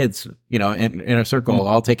 12 kids, in a circle,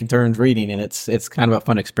 all taking turns reading. And it's kind of a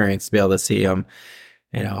fun experience to be able to see them,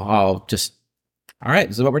 all just, all right,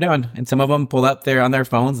 this is what we're doing. And some of them pull up there on their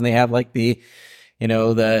phones and they have like the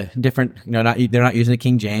different, they're not using the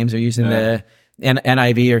King James, they're using the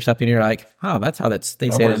NIV or something. You're like, oh, that's how they say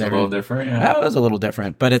it. That was a little different. Yeah. That was a little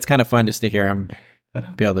different, but it's kind of fun just to hear them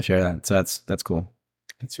be able to share that. So that's cool.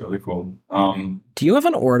 It's really cool. Do you have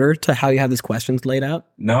an order to how you have these questions laid out?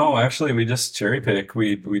 No, actually, we just cherry pick.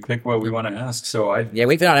 We pick what we want to ask. So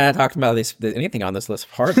we've not talked about anything on this list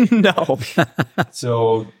hard. No.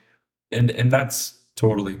 So, and that's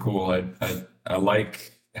totally cool. I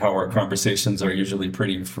like how our conversations are usually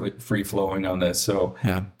pretty free flowing on this. So,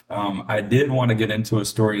 yeah. I did want to get into a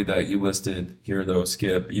story that you listed here, though,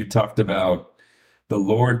 Skip. You talked about the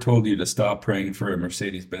Lord told you to stop praying for a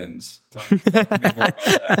Mercedes-Benz. Talk to me more about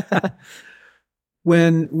that.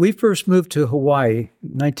 When we first moved to Hawaii,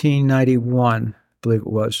 1991, I believe it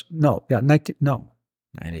was.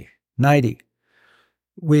 90.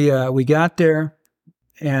 We got there,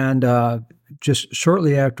 and just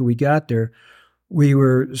shortly after we got there, we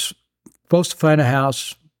were supposed to find a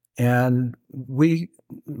house, and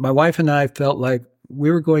my wife and I felt like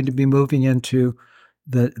we were going to be moving into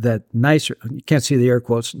the nicer, you can't see the air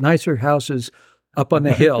quotes, nicer houses up on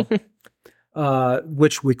the hill,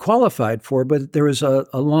 which we qualified for, but there was a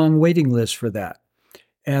long waiting list for that.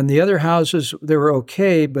 And the other houses, they were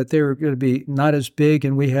okay, but they were going to be not as big,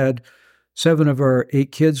 and we had 7 of our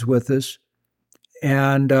 8 kids with us.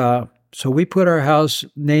 And so we put our house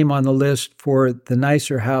name on the list for the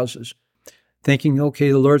nicer houses, thinking,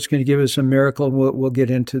 okay, the Lord's going to give us a miracle, and we'll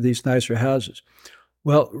get into these nicer houses.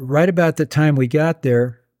 Well, right about the time we got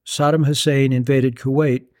there, Saddam Hussein invaded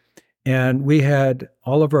Kuwait, and we had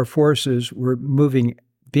all of our forces were being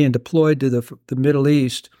deployed to the Middle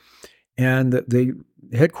East, and the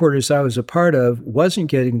headquarters I was a part of wasn't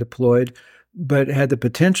getting deployed, but had the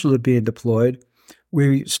potential of being deployed.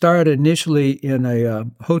 We started initially in a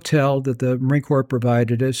hotel that the Marine Corps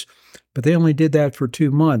provided us, but they only did that for 2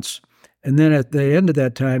 months. And then at the end of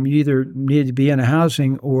that time, you either needed to be in a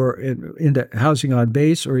housing or into housing on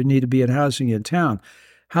base, or you need to be in housing in town.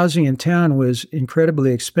 Housing in town was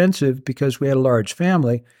incredibly expensive because we had a large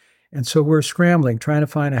family. And so we're scrambling, trying to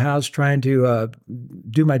find a house, trying to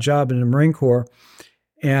do my job in the Marine Corps.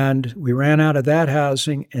 And we ran out of that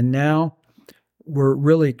housing, and now we're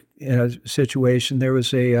really in a situation. There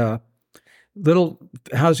was a little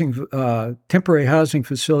temporary housing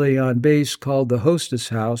facility on base called the Hostess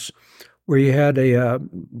House, where you had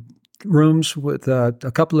rooms with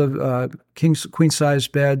a couple of queen-size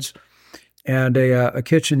beds, and a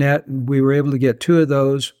kitchenette. And we were able to get 2 of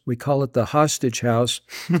those. We call it the hostage house.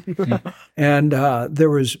 And there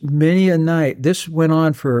was many a night. This went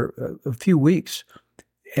on for a few weeks.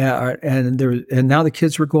 And now the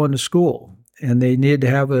kids were going to school, and they needed to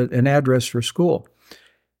have an address for school.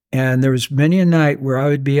 And there was many a night where I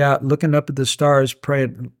would be out looking up at the stars,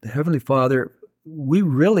 praying, Heavenly Father, we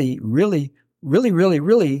really, really, really, really,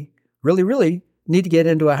 really, really, really need to get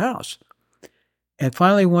into a house. And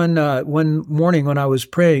finally, one morning when I was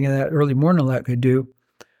praying in that early morning like I do,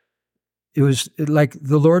 it was like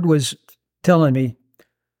the Lord was telling me,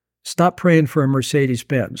 stop praying for a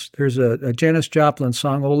Mercedes-Benz. There's a Janis Joplin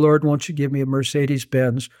song, Oh Lord, won't you give me a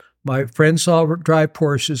Mercedes-Benz? My friends all drive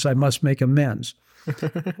Porsches, I must make amends.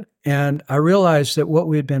 And I realized that what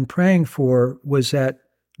we had been praying for was that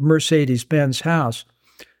Mercedes-Benz house.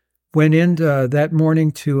 Went in that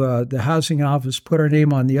morning to the housing office, put our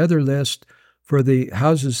name on the other list for the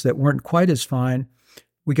houses that weren't quite as fine.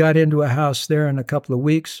 We got into a house there in a couple of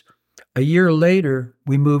weeks. A year later,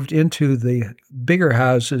 we moved into the bigger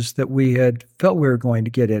houses that we had felt we were going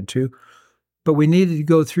to get into, but we needed to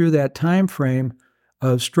go through that time frame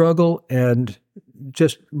of struggle and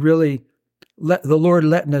just really let the Lord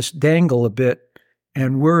letting us dangle a bit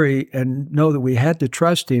and worry and know that we had to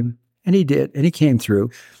trust Him, and He did, and He came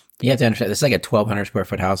through. You have to understand, this is like a 1,200 square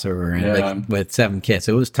foot house that we were in with 7 kids.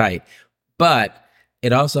 So it was tight, but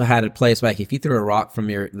it also had a place like if you threw a rock from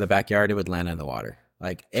the backyard, it would land in the water.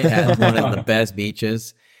 Like it had one of the best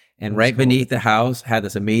beaches, and right beneath the house had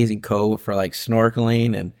this amazing cove for like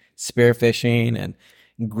snorkeling and spearfishing and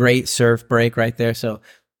great surf break right there. So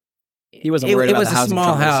He wasn't worried about the housing. It was a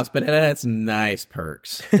small troubles. house, but it had some nice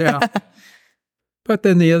perks. Yeah. But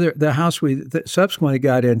then the house we subsequently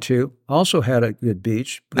got into also had a good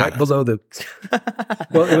beach right below the.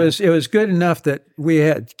 Well, it was good enough that we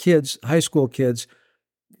had kids, high school kids.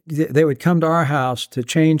 They would come to our house to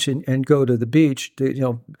change and go to the beach.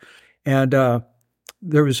 And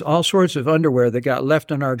there was all sorts of underwear that got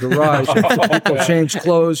left in our garage. People changed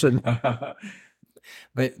clothes and.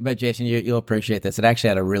 But Jason, you'll appreciate this. It actually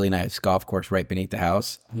had a really nice golf course right beneath the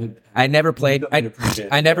house. I never played.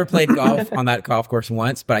 I never played golf on that golf course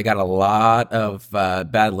once, but I got a lot of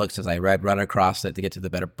bad looks as I run across it to get to the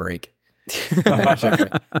better break.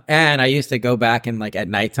 And I used to go back and like at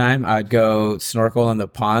nighttime, I'd go snorkel in the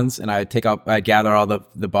ponds, and I'd gather all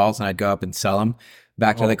the balls, and I'd go up and sell them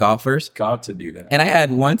back to the golfers. Got to do that. And I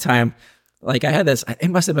had one time, like I had this. It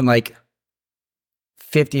must have been like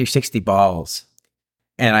 50 or 60 balls.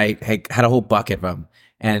 And I had a whole bucket of them.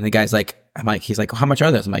 And the guy's like, he's like, how much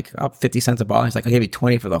are those? I'm like, 50 cents a ball. He's like, I'll give you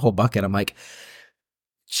 20 for the whole bucket. I'm like,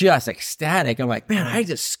 just ecstatic. I'm like, man, I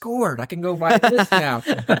just scored. I can go buy this now.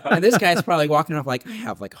 And this guy's probably walking off like, I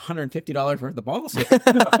have like $150 worth of balls here.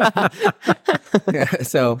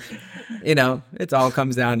 So, it all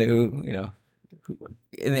comes down to who,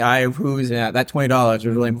 in the eye of who's that $20 was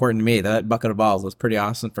really important to me. That bucket of balls was pretty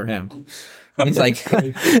awesome for him. He's like,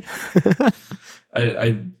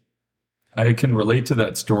 I can relate to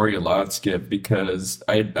that story a lot, Skip, because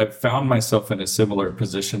I've found myself in a similar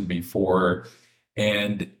position before,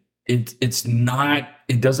 and it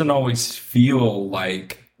doesn't always feel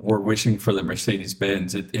like we're wishing for the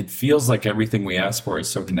Mercedes-Benz. It feels like everything we ask for is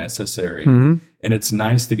so necessary. Mm-hmm. And it's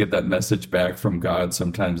nice to get that message back from God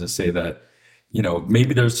sometimes to say that,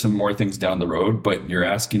 maybe there's some more things down the road, but you're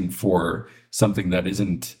asking for something that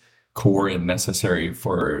isn't core and necessary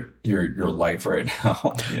for your life right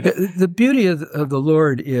now. The beauty of the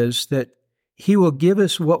Lord is that He will give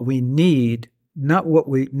us what we need, not what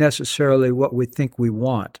we think we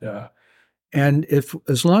want. Yeah. And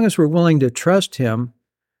as long as we're willing to trust Him,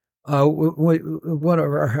 one of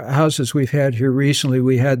our houses we've had here recently,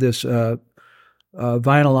 we had this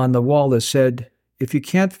vinyl on the wall that said, if you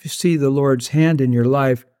can't see the Lord's hand in your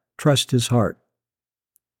life, trust His heart.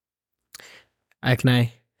 Can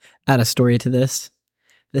I add a story to this?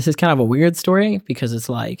 This is kind of a weird story because it's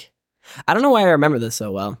like, I don't know why I remember this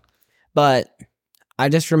so well, but I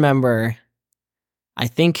just remember, I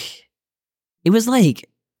think it was like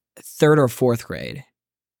 3rd or 4th grade,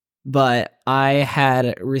 but I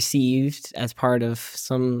had received as part of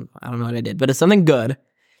I don't know what I did, but it's something good.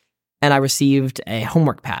 And I received a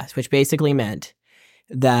homework pass, which basically meant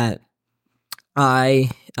that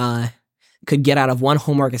I could get out of one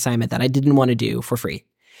homework assignment that I didn't want to do for free.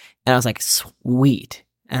 And I was like, sweet.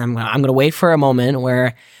 And I'm going to wait for a moment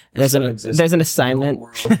where there's an assignment.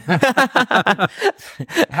 I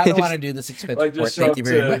don't want to do this expensive like report. just Thank you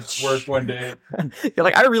very much. work one day. You're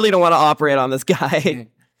like, I really don't want to operate on this guy.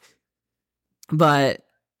 But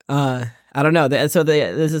I don't know. So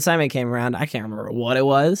this assignment came around. I can't remember what it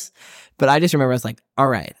was, but I just remember I was like, all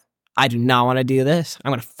right, I do not want to do this.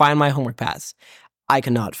 I'm going to find my homework pass. I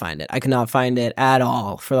could not find it. I could not find it at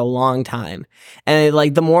all for a long time. And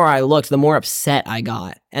like the more I looked, the more upset I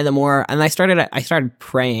got. And I started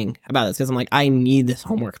praying about this because I'm like, I need this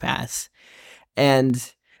homework pass. And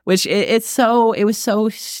which it was so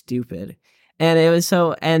stupid. And it was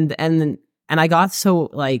so, and I got so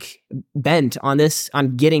like bent on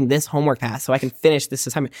getting this homework pass so I can finish this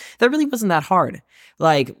assignment. That really wasn't that hard.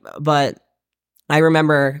 Like, but I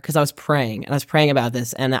remember because I was praying about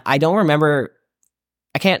this, and I don't remember,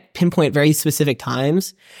 I can't pinpoint very specific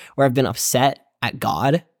times where I've been upset at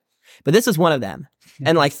God, but this is one of them.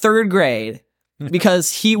 And like 3rd grade,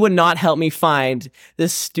 because he would not help me find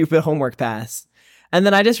this stupid homework pass. And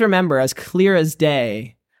then I just remember as clear as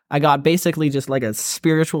day, I got basically just like a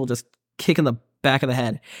spiritual just kick in the back of the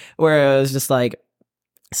head where it was just like,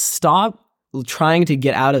 stop trying to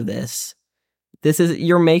get out of this.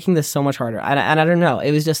 You're making this so much harder. And I don't know.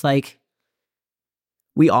 It was just like,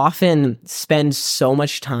 we often spend so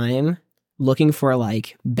much time looking for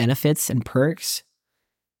like benefits and perks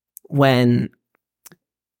when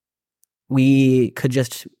we could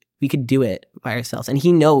do it by ourselves. And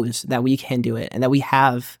he knows that we can do it and that we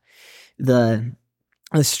have the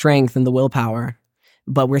strength and the willpower,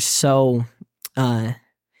 but we're just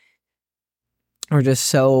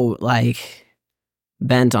so like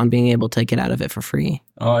bent on being able to get out of it for free.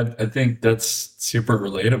 Oh, I think that's super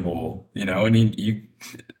relatable, and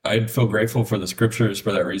I'd feel grateful for the scriptures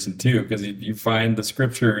for that reason too, because you find the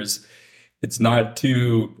scriptures, it's not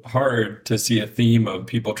too hard to see a theme of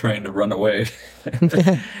people trying to run away.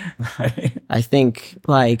 Right? I think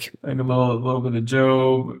like a little bit of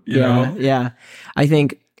Job, you know? Yeah. I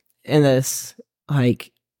think in this,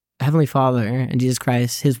 like, Heavenly Father and Jesus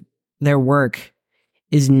Christ, their work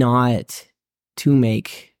is not to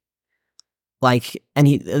make like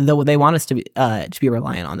though they want us to be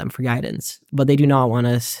reliant on them for guidance, but they do not want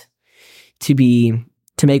us to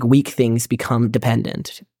make weak things become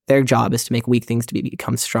dependent. Their job is to make weak things to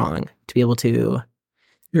become strong, to be able to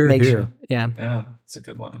make sure. Yeah, it's a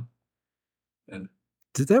good one. And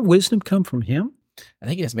did that wisdom come from him? I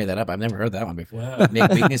think you just made that up. I've never heard that one before. Yeah.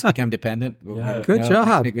 Make weakness become dependent. Yeah. Good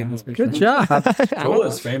job. Good job. Joel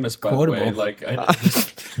is famous, by the way. Like,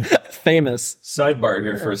 famous. Sidebar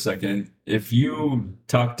here for a second. If you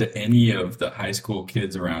talk to any of the high school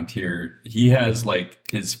kids around here, he has like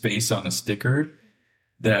his face on a sticker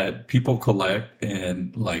that people collect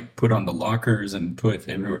and like put on the lockers and put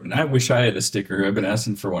everywhere. And I wish I had a sticker. I've been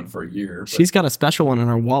asking for one for a year. But She's got a special one in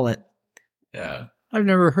her wallet. yeah. I've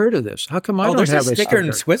never heard of this. How come I don't there's have a sticker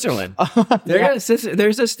in Switzerland. There's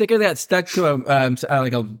a sticker that stuck to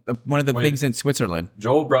one of the things in Switzerland.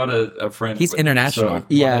 Joel brought a friend. He's international. So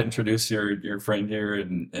yeah. Introduce your friend here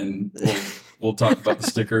and we'll talk about the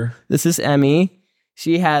sticker. This is Emmy.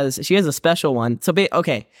 She has a special one. So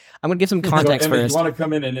okay, I'm gonna give some context Emmy, first. You want to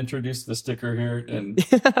come in and introduce the sticker here? And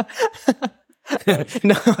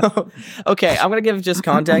no. Okay, I'm gonna give just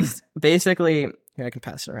context. Basically, here I can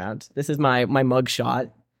pass it around. This is my mug shot.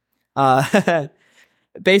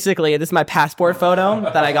 Basically, this is my passport photo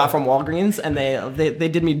that I got from Walgreens, and they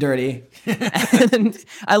did me dirty, and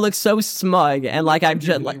I look so smug and like I'm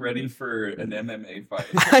just like ready for an MMA fight.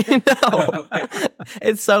 I know.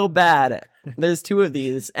 It's so bad. There's 2 of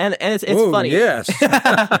these, and it's funny. Yes.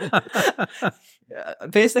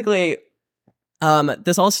 Basically,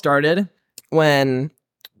 this all started when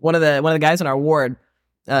one of the guys in our ward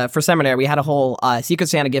for seminary, we had a whole Secret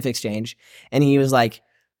Santa gift exchange, and he was like,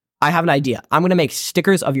 I have an idea. I'm going to make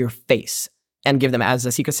stickers of your face and give them as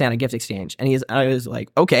a Secret Santa gift exchange. And I was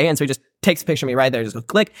like, okay. And so he just takes a picture of me right there, just go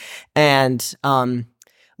click. And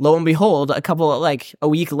lo and behold, a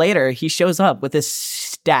week later, he shows up with this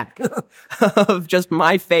stack of just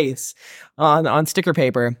my face on sticker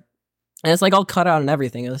paper. And it's like all cut out and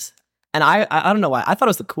everything. And I don't know why. I thought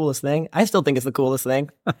it was the coolest thing. I still think it's the coolest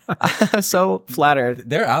thing. I'm so flattered.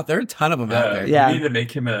 They're out there. A ton of them out there. Yeah. You need to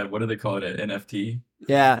make him what do they call it? An NFT?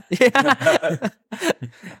 Yeah. But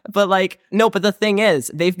but the thing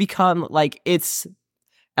is, they've become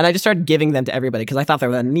and I just started giving them to everybody because I thought they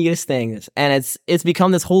were the neatest things. And it's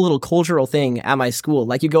become this whole little cultural thing at my school.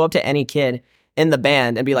 Like, you go up to any kid in the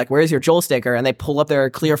band and be like, where's your Joel sticker? And they pull up their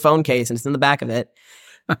clear phone case and it's in the back of it.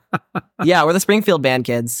 Yeah, we're the Springfield band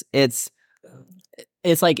kids. It's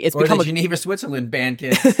become the Geneva, Switzerland band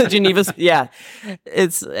kids. Geneva's, yeah.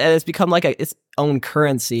 It's become like its own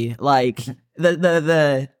currency. Like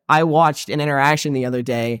I watched an interaction the other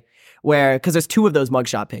day because there's 2 of those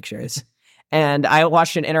mugshot pictures, and I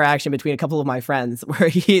watched an interaction between a couple of my friends where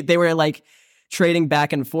they were like trading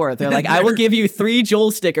back and forth. They're like, I will give you 3 Joel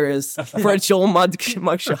stickers for a Joel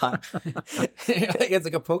mugshot. It's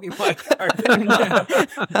like a Pokemon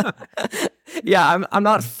card. Yeah, I'm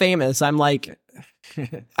not famous. I'm like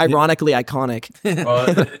ironically iconic.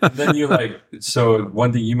 Well, then you so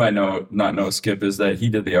one thing you might not know, Skip, is that he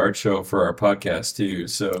did the art show for our podcast too.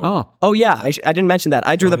 So Oh yeah, I didn't mention that.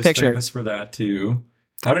 I drew the was picture. famous for that too.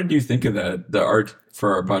 How did you think of that, the art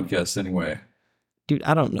for our podcast anyway? Dude,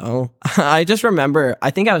 I don't know. I just remember,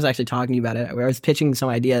 I think I was actually talking to you about it, where I was pitching some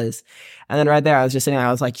ideas. And then right there, I was just sitting there,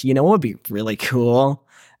 I was like, you know what would be really cool?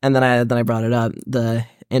 And then I brought it up, the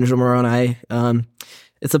Angel Moroni.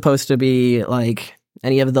 It's supposed to be like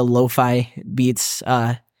any of the lo-fi beats,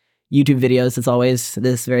 YouTube videos. It's always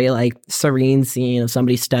this very like serene scene of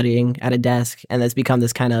somebody studying at a desk. And it's become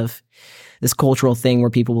this kind of, this cultural thing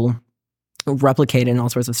where people will replicate in all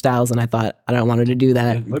sorts of styles, and I thought I don't wanted to do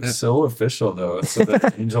that. It looks so official though. So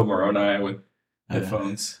the Angel Moroni with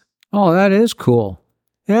headphones. Oh, that is cool.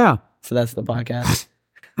 Yeah. So that's the podcast.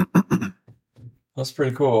 That's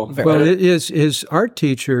pretty cool. Well, his art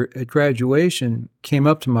teacher at graduation came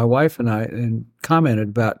up to my wife and I and commented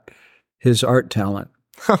about his art talent.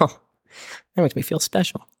 Oh, that makes me feel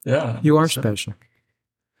special. Yeah, You are special.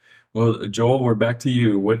 Well, Joel, we're back to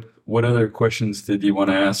you. What other questions did you want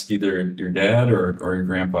to ask either your dad or your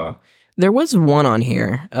grandpa? There was one on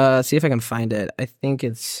here. See if I can find it. I think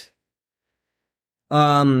it's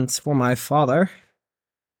for my father.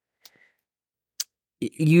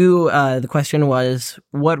 The question was,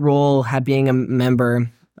 what role had being a member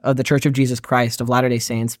of the Church of Jesus Christ of Latter-day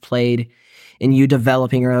Saints played in you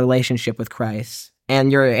developing a relationship with Christ?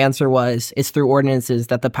 And your answer was, it's through ordinances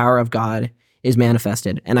that the power of God is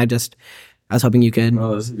manifested. And I was hoping you could.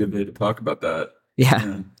 Oh, this is a good day to talk about that.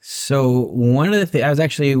 Yeah. So one of the things I was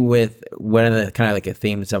actually with one of the kind of like the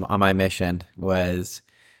themes on my mission was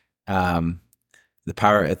the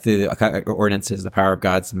power through the ordinances, the power of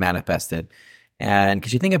God's manifested. And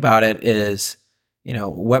because you think about it is,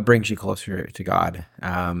 what brings you closer to God?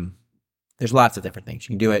 There's lots of different things. You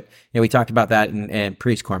can do it. We talked about that in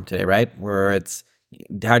Priest Quorum today, right? Where it's,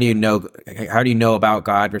 how do you know about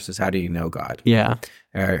God versus how do you know God? Yeah.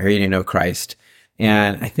 Or how do you know Christ?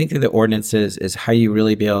 And I think that the ordinances is how you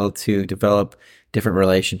really be able to develop different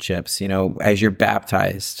relationships, as you're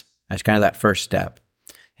baptized, as kind of that first step,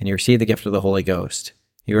 and you receive the gift of the Holy Ghost.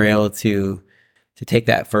 You're able to take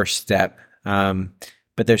that first step.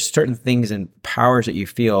 But there's certain things and powers that you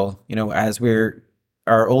feel, as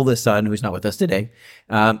our oldest son, who's not with us today,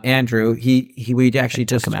 Andrew, we actually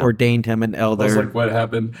just ordained him an elder. I was like, what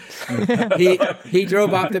happened? he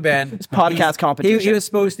drove off to Bend. It's podcast competition. He was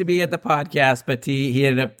supposed to be at the podcast, but he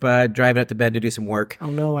ended up driving up to Bend to do some work. Oh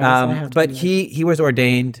no! I guess I have to but do that. he was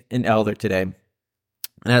ordained an elder today, and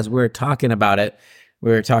as we were talking about it, we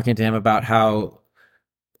were talking to him about how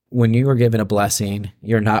when you were given a blessing,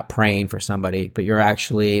 you're not praying for somebody, but you're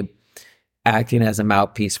actually acting as a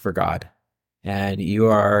mouthpiece for God. And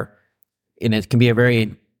it can be a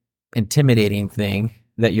very intimidating thing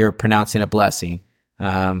that you're pronouncing a blessing,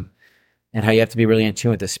 and how you have to be really in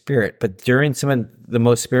tune with the Spirit. But during some of the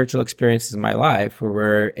most spiritual experiences in my life, where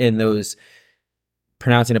we're in those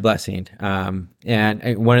pronouncing a blessing, and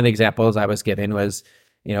one of the examples I was given was,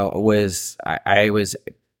 I was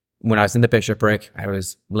when I was in the bishopric, I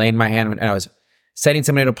was laying my hand and I was setting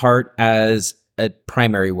somebody apart as a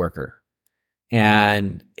primary worker.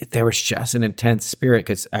 And there was just an intense spirit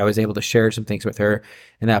because I was able to share some things with her,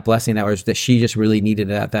 and that blessing that she just really needed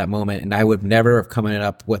it at that moment. And I would never have come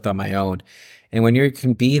up with on my own. And when you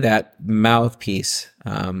can be that mouthpiece,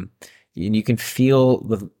 and you can feel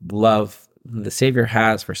the love the Savior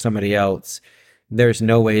has for somebody else, there's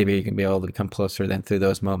no way you can be able to come closer than through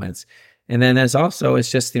those moments. And then there's also, it's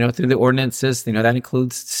just, through the ordinances, that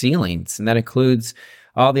includes sealings, and that includes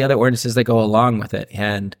all the other ordinances that go along with it.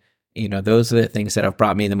 And those are the things that have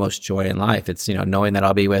brought me the most joy in life. It's, knowing that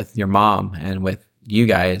I'll be with your mom and with you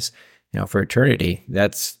guys, for eternity.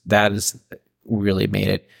 That has really made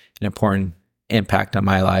it an important impact on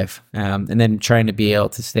my life. And then trying to be able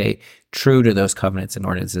to stay true to those covenants and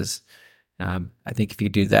ordinances. I think if you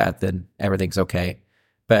do that, then everything's okay.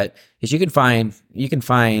 But as you can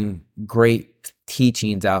find great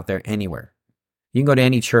teachings out there anywhere. You can go to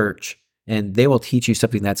any church and they will teach you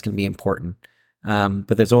something that's going to be important.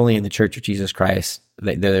 But there's only in the Church of Jesus Christ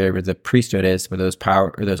that the priesthood is, where those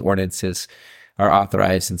those ordinances are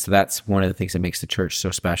authorized. And so that's one of the things that makes the church so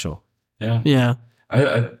special. Yeah. Yeah.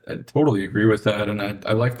 I totally agree with that. And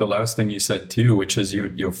I like the last thing you said too, which is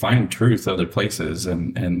you'll find truth other places.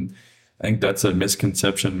 And I think that's a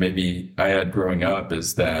misconception maybe I had growing up,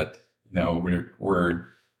 is that,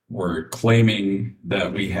 we're claiming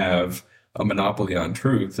that we have a monopoly on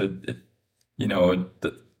truth. You know,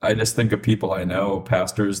 I just think of people I know,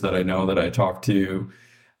 pastors that I know that I talk to.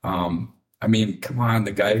 I mean, come on,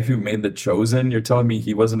 the guy who made The Chosen, you're telling me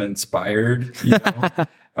he wasn't inspired, you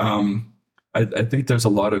know? I think there's a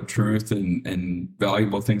lot of truth and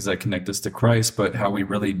valuable things that connect us to Christ, but how we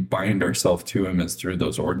really bind ourselves to him is through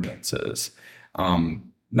those ordinances.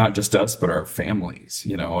 Not just us, but our families,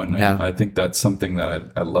 you know, and Yeah. I think that's something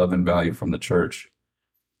that I love and value from the church.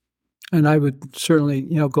 And I would certainly,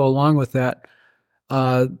 go along with that.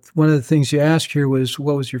 One of the things you asked here was,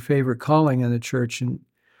 what was your favorite calling in the church? And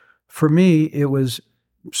for me, it was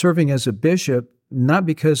serving as a bishop, not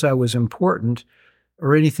because I was important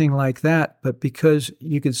or anything like that, but because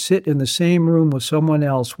you could sit in the same room with someone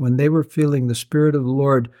else when they were feeling the Spirit of the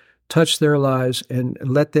Lord touch their lives and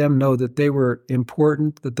let them know that they were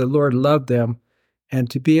important, that the Lord loved them, and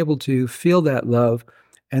to be able to feel that love.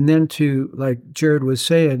 And then to, like Jared was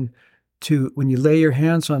saying, to when you lay your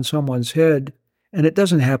hands on someone's head, and it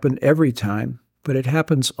doesn't happen every time, but it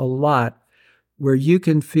happens a lot, where you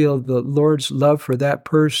can feel the Lord's love for that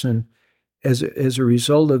person as a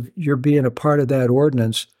result of your being a part of that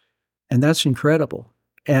ordinance. And that's incredible.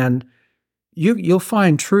 And you'll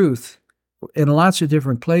find truth in lots of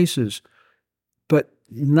different places, but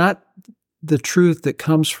not the truth that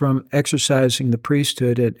comes from exercising the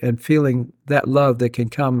priesthood and feeling that love that can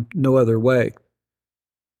come no other way.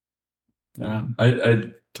 Yeah,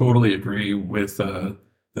 I totally agree with the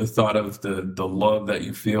thought of the love that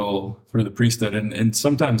you feel for the priesthood. And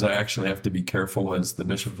sometimes I actually have to be careful as the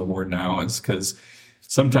bishop of the ward now, is because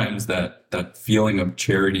sometimes that feeling of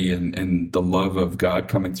charity and the love of God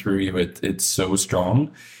coming through you, it's so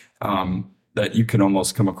strong that you can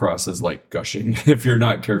almost come across as like gushing if you're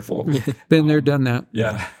not careful. Been there, done that.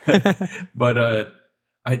 Yeah. But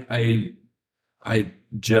I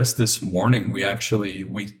just this morning,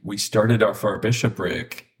 we started off our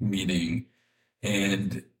bishopric meeting,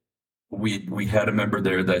 and we had a member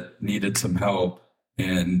there that needed some help,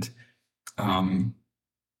 and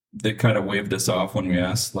they kind of waved us off when we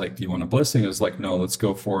asked, like, do you want a blessing? It was like, no, let's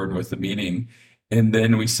go forward with the meeting. And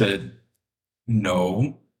then we said,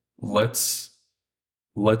 no, let's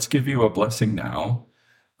give you a blessing now.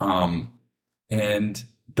 And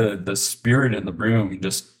the spirit in the room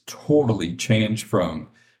just totally changed from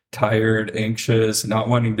tired, anxious, not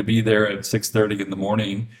wanting to be there at 6:30 in the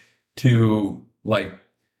morning to like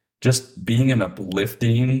just being an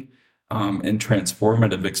uplifting and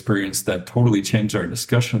transformative experience that totally changed our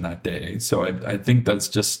discussion that day. So I think that's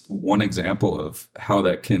just one example of how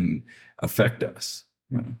that can affect us.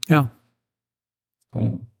 Yeah.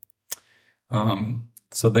 Cool.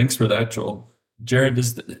 So thanks for that, Joel. Jared,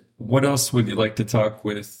 what else would you like to talk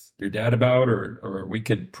with your dad about, or we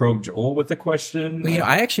could probe Joel with a question? Well,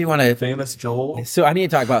 I actually want to. Famous Joel. So I need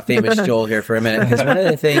to talk about famous Joel here for a minute, because one of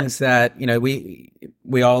the things that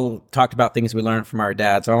we all talked about things we learned from our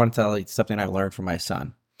dad. So I want to tell you something I learned from my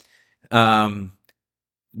son.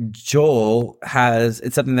 Joel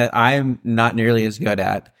it's something that I'm not nearly as good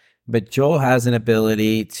at, but Joel has an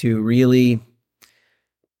ability to really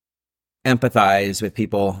empathize with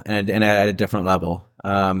people and at a different level.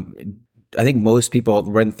 I think most people,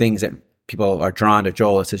 when things that people are drawn to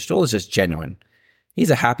Joel, Joel is just genuine. He's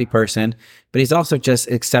a happy person, but he's also just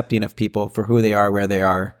accepting of people for who they are, where they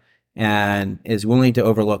are, and is willing to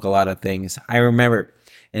overlook a lot of things. I remember,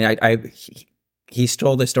 and he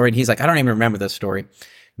told this story, and he's like, I don't even remember this story,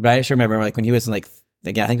 but I just remember, like, when he was in, like,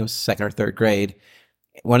 again, I think it was second or third grade,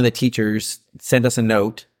 one of the teachers sent us a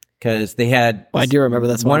note, because they had. I do remember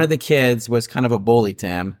this one of the kids was kind of a bully to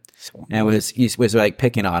him, and he was like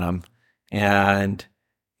picking on him, and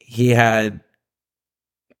he had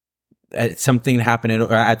something happened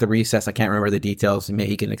at the recess. I can't remember the details, and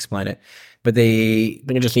maybe he can explain it. But they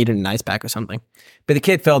just needed an ice pack or something. But the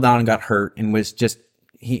kid fell down and got hurt, and was just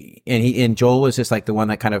and Joel was just like the one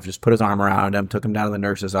that kind of just put his arm around him, took him down to the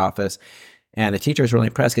nurse's office. And the teacher was really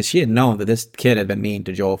impressed because she had known that this kid had been mean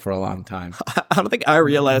to Joel for a long time. I don't think I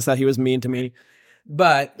realized that he was mean to me.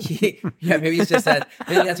 But maybe he's just that.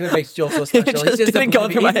 Maybe that's what makes Joel so special. He's just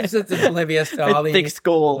oblivious to all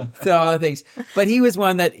the things. But he was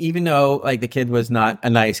one that, even though like the kid was not a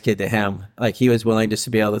nice kid to him, like he was willing just to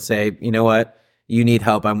be able to say, you know what, you need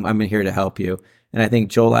help. I'm here to help you. And I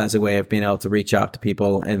think Joel has a way of being able to reach out to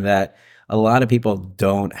people, and that a lot of people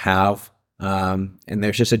don't have. And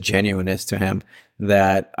there's just a genuineness to him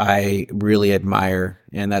that I really admire.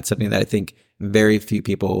 And that's something that I think very few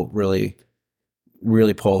people really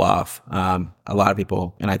pull off. A lot of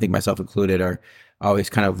people, and I think myself included, are always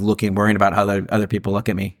kind of worrying about how other people look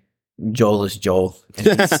at me. Joel is Joel.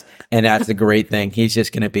 And that's a great thing. He's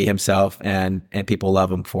just going to be himself, and people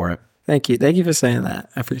love him for it. Thank you. Thank you for saying that.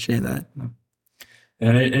 I appreciate that.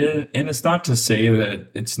 And and it's not to say that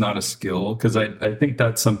it's not a skill, because I think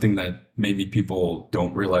that's something that maybe people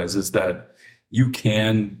don't realize is that you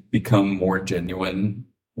can become more genuine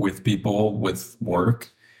with people with work,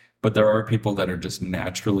 but there are people that are just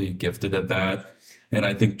naturally gifted at that. And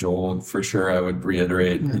I think Joel, for sure, I would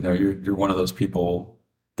reiterate, you're one of those people,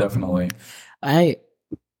 definitely. I,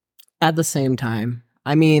 at the same time,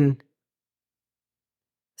 I mean,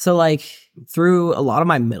 so like through a lot of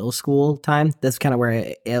my middle school time, that's kind of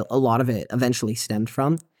where a lot of it eventually stemmed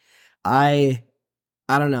from. I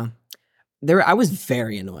don't know. I was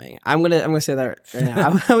very annoying. I'm gonna say that right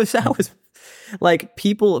now. I was like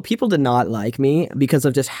people did not like me because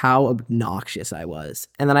of just how obnoxious I was.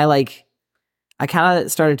 And then I kind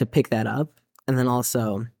of started to pick that up, and then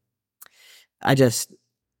also I just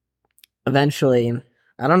eventually,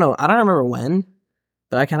 I don't remember when,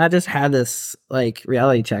 but I kind of just had this like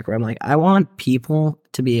reality check where I'm like, I want people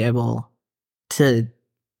to be able to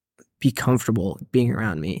be comfortable being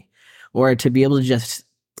around me, or to be able to just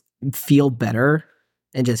feel better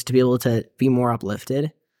and just to be able to be more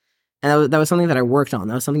uplifted. And that was something that I worked on.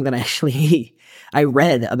 That was something that I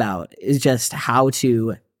read about, is just how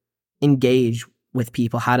to engage with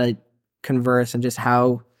people, how to converse, and just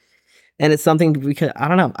how, and it's something because, I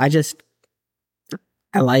don't know,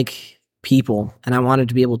 I like people, and I wanted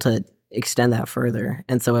to be able to extend that further.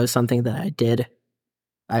 And so it was something that I did.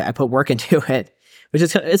 I put work into it, which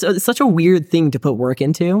is, it's such a weird thing to put work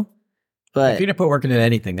into. But If you're going to put work into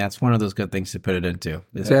anything, that's one of those good things to put it into.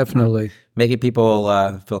 Is Definitely. making people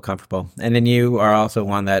feel comfortable. And then you are also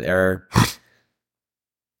one that are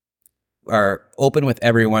open with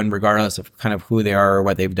everyone, regardless of kind of who they are or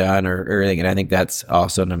what they've done or anything. And I think that's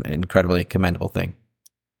also an incredibly commendable thing.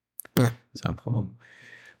 Yeah. So Cool.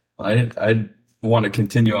 I want to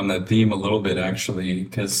continue on that theme a little bit, actually,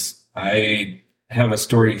 because I have a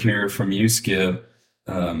story here from you, Skip,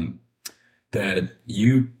 that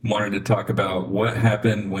you wanted to talk about what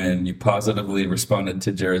happened when you positively responded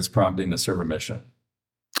to Jared's prompting to serve a mission.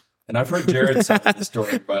 And I've heard Jared's side of the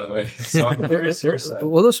story, by the way. So I'm curious your side.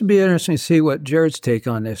 Well, this would be interesting to see what Jared's take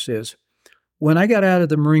on this is. When I got out of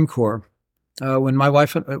the Marine Corps, when my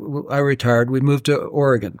wife and I retired, we moved to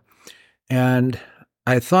Oregon. And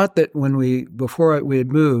I thought that before we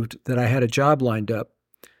had moved, that I had a job lined up.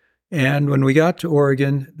 And when we got to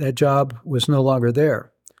Oregon, that job was no longer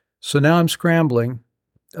there. So now I'm scrambling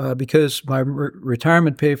because my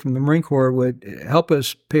retirement pay from the Marine Corps would help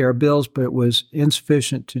us pay our bills, but it was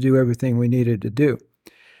insufficient to do everything we needed to do.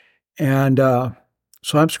 And so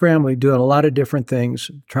I'm scrambling, doing a lot of different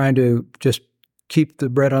things, trying to just keep the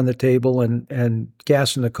bread on the table and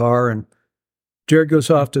gas in the car. And Jared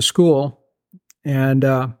goes off to school and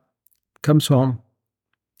comes home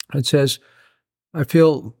and says, I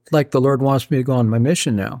feel like the Lord wants me to go on my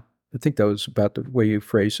mission now. I think that was about the way you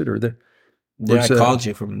phrased it, or I called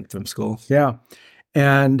you from school. Yeah.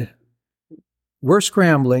 And we're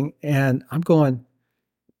scrambling, and I'm going,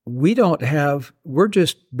 we're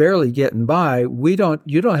just barely getting by. You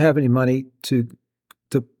don't have any money to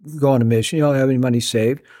go on a mission. You don't have any money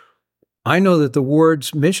saved. I know that the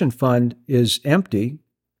ward's mission fund is empty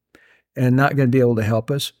and not going to be able to help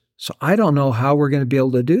us. So I don't know how we're going to be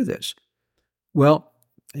able to do this. Well,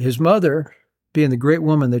 his mother, being the great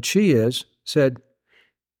woman that she is, said,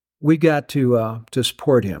 we got to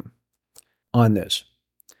support him on this.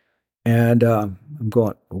 And I'm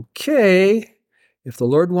going, okay, if the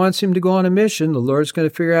Lord wants him to go on a mission, the Lord's going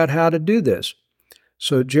to figure out how to do this.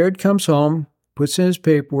 So Jared comes home, puts in his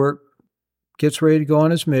paperwork, gets ready to go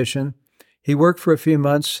on his mission. He worked for a few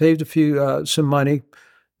months, saved some money,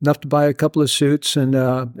 enough to buy a couple of suits,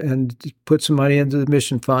 and put some money into the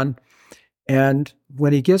mission fund. And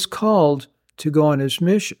when he gets called to go on his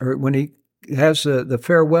mission, or when he has the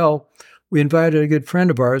farewell, we invited a good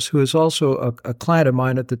friend of ours who was also a client of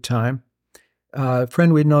mine at the time, a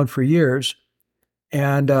friend we'd known for years.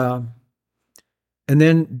 And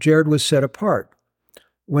then Jared was set apart.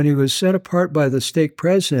 When he was set apart by the stake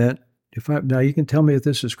president, now you can tell me if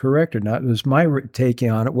this is correct or not, it was my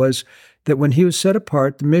taking on it, was that when he was set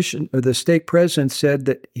apart, the stake president said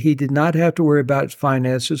that he did not have to worry about his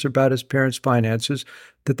finances or about his parents' finances,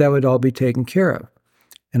 that would all be taken care of.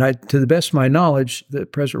 And to the best of my knowledge,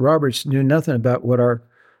 that President Roberts knew nothing about what our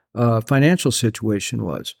financial situation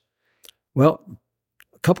was. Well,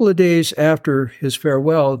 a couple of days after his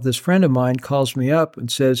farewell, this friend of mine calls me up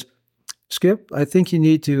and says, Skip, I think we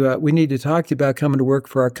need to talk to you about coming to work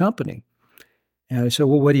for our company. And I said,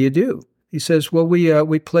 well, what do you do? He says, well,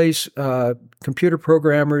 we place computer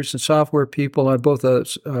programmers and software people on both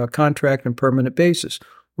a contract and permanent basis.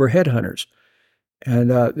 We're headhunters.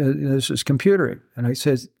 And this is computering. And I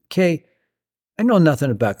said, Kay, I know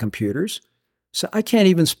nothing about computers. So I can't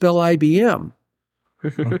even spell IBM.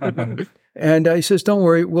 And he says, don't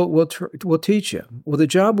worry, we'll teach you. Well, the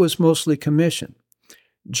job was mostly commission.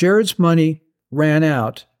 Jared's money ran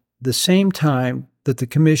out the same time that the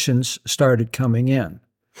commissions started coming in.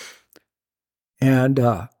 And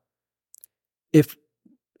if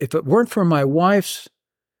it weren't for my wife's,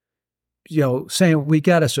 saying we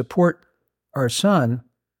got to support our son,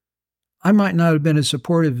 I might not have been as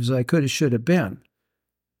supportive as I could have, should have been.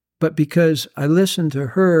 But because I listened to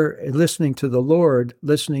her and listening to the Lord,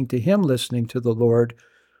 listening to him, listening to the Lord,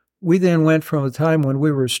 we then went from a time when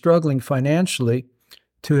we were struggling financially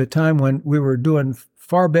to a time when we were doing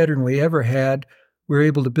far better than we ever had. We were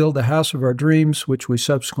able to build the house of our dreams, which we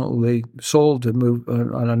subsequently sold to move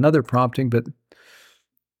on another prompting. But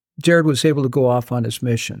Jared was able to go off on his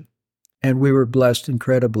mission. And we were blessed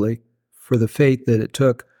incredibly for the faith that it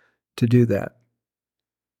took to do that.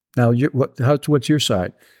 Now, what's your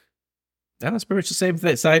side? That was pretty much the same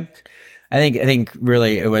side. I think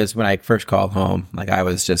really it was when I first called home, like I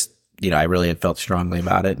was just, I really had felt strongly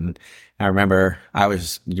about it. And I remember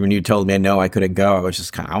when you told me no, I couldn't go, I was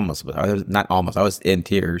just kind of I was in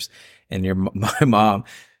tears. And my mom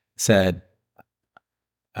said,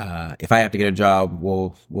 if I have to get a job,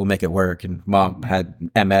 we'll make it work. And Mom had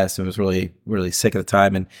MS and was really, really sick at the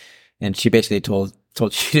time. And she basically told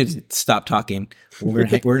you to stop talking. We're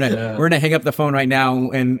gonna hang up the phone right now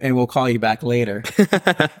and we'll call you back later.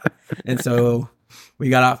 And so we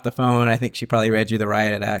got off the phone. I think she probably read you the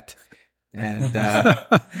riot act. And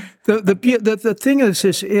the thing is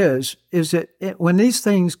that when these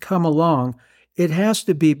things come along, it has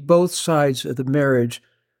to be both sides of the marriage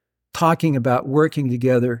talking about working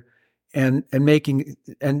together and making,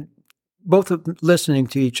 and both of them listening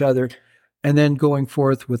to each other and then going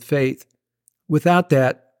forth with faith. Without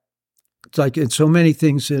that, it's like in so many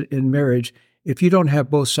things in marriage, if you don't have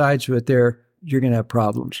both sides of it there, you're going to have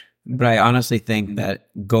problems. But I honestly think that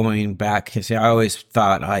going back, because I always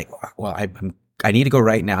thought, I need to go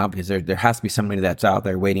right now because there has to be somebody that's out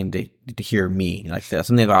there waiting to hear me. Like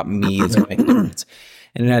something about me is going to make a difference.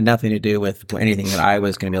 And it had nothing to do with anything that I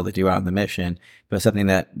was going to be able to do out on the mission, but something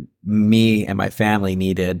that me and my family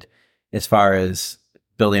needed as far as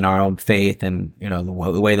building our own faith and,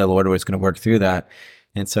 the way the Lord was going to work through that.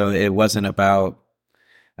 And so it wasn't about,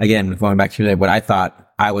 again, going back to what I thought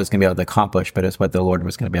I was going to be able to accomplish, but it's what the Lord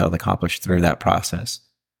was going to be able to accomplish through that process.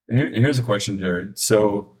 Here's a question, Jared.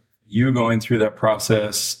 So you going through that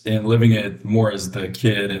process and living it more as the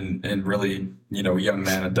kid and really, young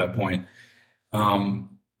man at that point, how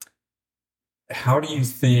do you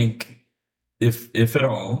think, if at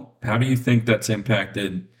all, how do you think that's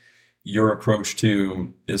impacted your approach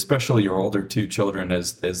to, especially your older two children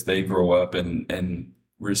as they grow up and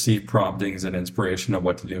receive promptings and inspiration of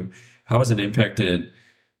what to do? How has it impacted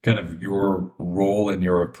kind of your role and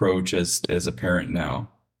your approach as a parent now?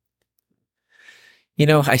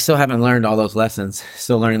 I still haven't learned all those lessons.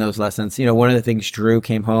 Still learning those lessons. One of the things, Drew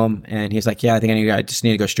came home and he's like, yeah, I just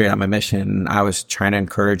need to go straight on my mission. And I was trying to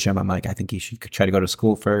encourage him. I'm like, I think you should try to go to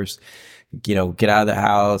school first, get out of the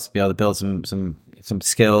house, be able to build some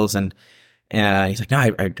skills. And he's like, no,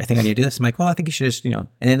 I think I need to do this. I'm like, well, I think you should just, and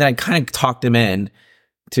then I kind of talked him in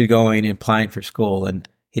to going and applying for school. And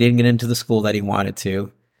he didn't get into the school that he wanted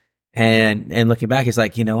to. And looking back, he's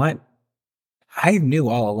like, you know what? I knew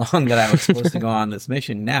all along that I was supposed to go on this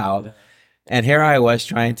mission now. And here I was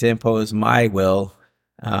trying to impose my will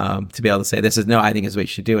to be able to say, I think is what you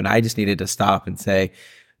should do. And I just needed to stop and say,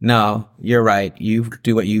 no, you're right. You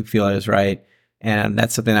do what you feel is right. And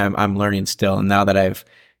that's something I'm learning still. And now that I've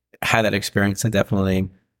had that experience, I definitely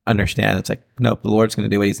understand. It's like, nope, the Lord's going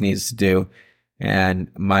to do what he needs to do. And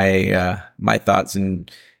my thoughts and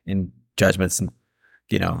judgments, and,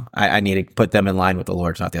 I need to put them in line with the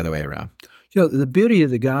Lord's, not the other way around. The beauty of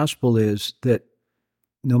the gospel is that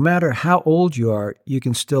no matter how old you are, you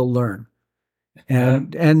can still learn.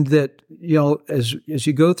 And that, as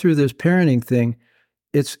you go through this parenting thing,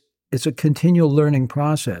 it's a continual learning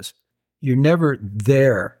process. You're never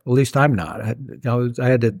there. At least I'm not. I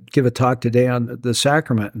had to give a talk today on the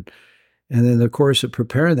sacrament. And in the course of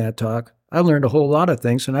preparing that talk, I learned a whole lot of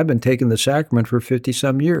things, and I've been taking the sacrament for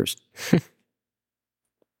 50-some years.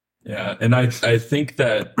 Yeah, and I think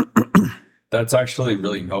that that's actually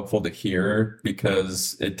really helpful to hear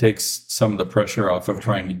because it takes some of the pressure off of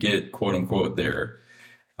trying to get quote unquote there.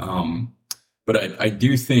 But I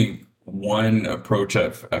do think one approach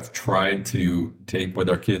I've tried to take with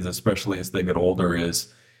our kids, especially as they get older,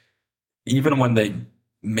 is even when they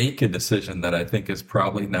make a decision that I think is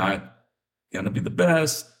probably not going to be the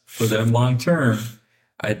best for them long term.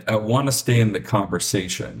 I want to stay in the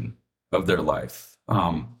conversation of their life,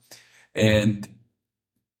 and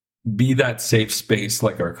be that safe space,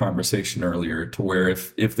 like our conversation earlier, to where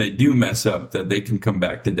if they do mess up, that they can come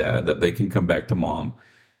back to dad, that they can come back to mom,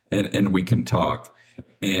 and we can talk.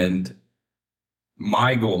 And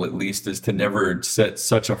my goal, at least, is to never set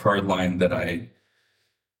such a hard line that I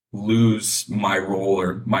lose my role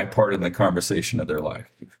or my part in the conversation of their life.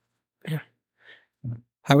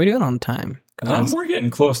 How are we doing on time? We're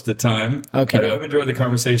getting close to time. Okay. I've enjoyed the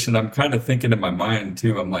conversation. I'm kind of thinking in my mind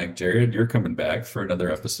too. I'm like, Jared, you're coming back for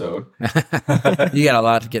another episode. You got a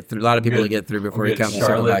lot to get through, a lot of people to get through before you come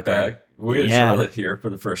Charlotte back. We get Yeah. Charlotte here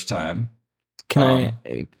for the first time.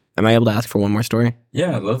 Am I able to ask for one more story?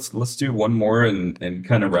 Yeah, let's do one more and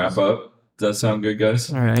kind of wrap up. Does that sound good,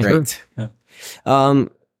 guys? All right. Great. Yeah.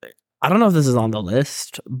 I don't know if this is on the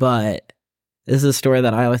list, but this is a story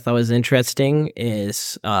that I always thought was interesting.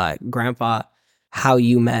 Is Grandpa, how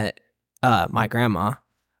you met my grandma?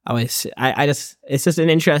 I just it's just an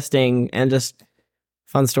interesting and just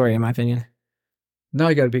fun story in my opinion. Now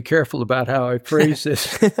I got to be careful about how I phrase this.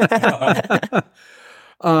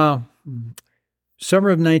 Summer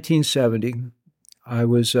of 1970, I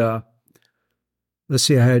was, I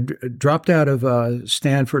had dropped out of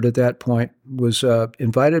Stanford at that point, was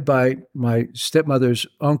invited by my stepmother's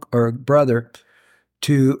uncle or brother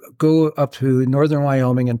to go up to northern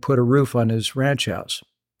Wyoming and put a roof on his ranch house.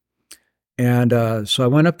 And so I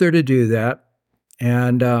went up there to do that.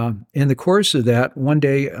 And in the course of that, one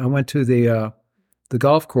day I went to the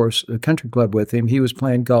golf course, the country club with him. He was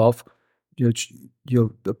playing golf, which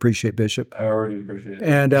you'll appreciate, Bishop. I already appreciate it.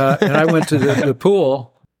 And I went to the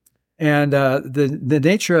pool. And the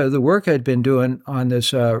nature of the work I'd been doing on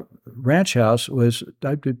this ranch house was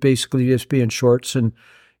I'd basically just be in shorts and,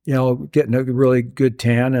 getting a really good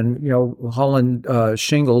tan and, hauling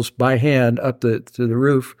shingles by hand up to the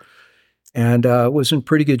roof, and was in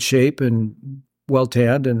pretty good shape and well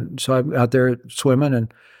tanned. And so I'm out there swimming,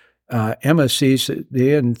 and Emma sees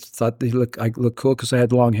me and thought I looked cool because I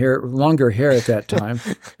had longer hair at that time.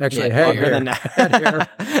 Actually, Yeah, I longer had than hair.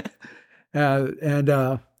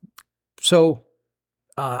 that. So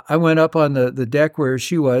I went up on the deck where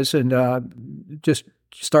she was and just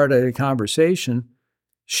started a conversation.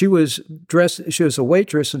 She was a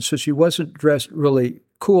waitress, and so she wasn't dressed really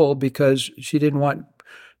cool because she didn't want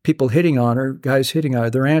people hitting on her, guys hitting on her,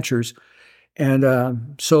 the ranchers.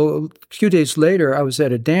 And so a few days later, I was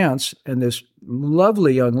at a dance, and this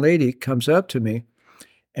lovely young lady comes up to me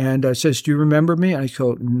and says, "Do you remember me?" And I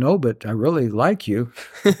go, "No, but I really like you."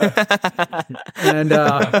 And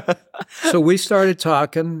so we started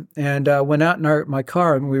talking, and went out in my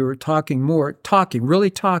car, and we were really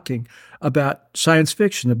talking about science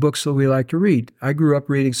fiction, the books that we like to read. I grew up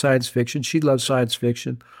reading science fiction. She loved science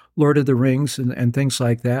fiction, Lord of the Rings and things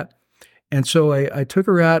like that. And so I took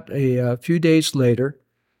her out a few days later,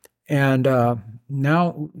 and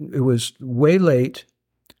now it was way late,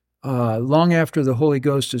 long after the Holy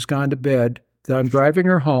Ghost has gone to bed, that I'm driving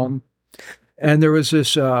her home, and there was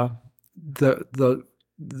this in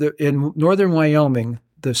northern Wyoming,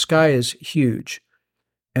 the sky is huge,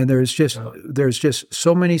 and there's just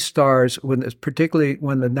so many stars particularly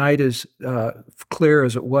when the night is clear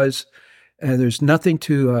as it was, and there's nothing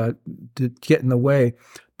to get in the way.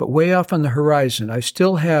 But way off on the horizon, I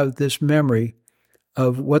still have this memory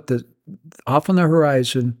of off on the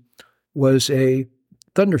horizon was a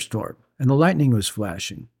thunderstorm, and the lightning was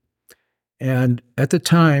flashing. And at the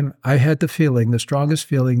time, I had the strongest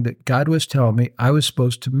feeling that God was telling me I was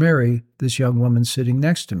supposed to marry this young woman sitting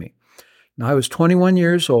next to me. Now, I was 21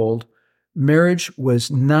 years old. Marriage was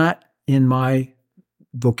not in my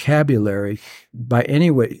vocabulary by any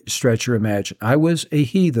way, stretch or imagine. I was a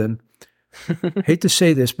heathen. Hate to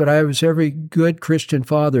say this, but I was every good Christian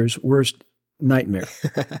father's worst nightmare.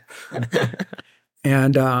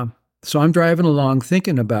 And so I'm driving along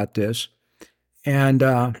thinking about this. And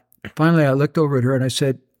finally, I looked over at her and I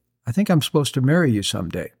said, "I think I'm supposed to marry you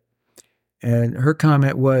someday." And her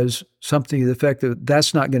comment was something to the effect that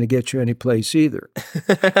that's not going to get you any place either.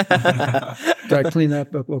 Did I clean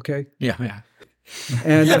that up okay? Yeah.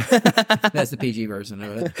 And That's the PG version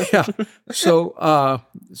of it. yeah. So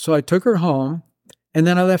I took her home, and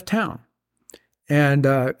then I left town, and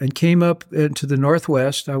came up into the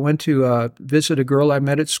Northwest. I went to visit a girl I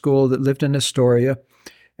met at school that lived in Astoria,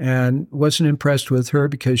 and wasn't impressed with her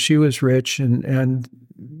because she was rich and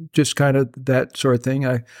just kind of that sort of thing.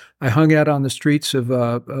 I hung out on the streets of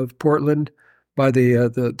Portland by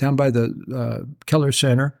down by the Keller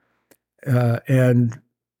Center, and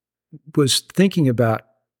was thinking about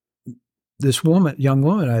this young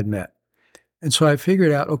woman I'd met. And so I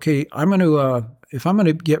figured out, okay, if I'm going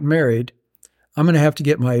to get married, I'm going to have to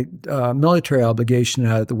get my military obligation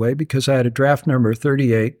out of the way because I had a draft number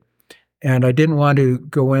 38, and I didn't want to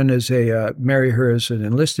go in as marry her as an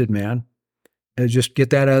enlisted man, and just get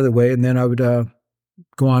that out of the way, and then I would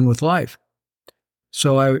go on with life.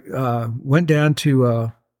 So I went down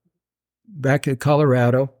to back in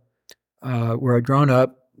Colorado, where I'd grown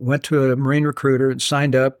up, went to a Marine recruiter and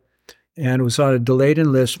signed up, and was on a delayed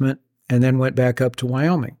enlistment, and then went back up to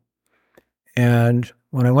Wyoming. And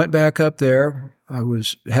when I went back up there, I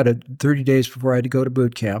had 30 days before I had to go to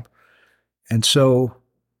boot camp. And so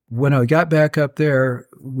when I got back up there,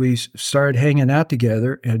 we started hanging out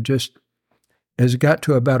together. And just as it got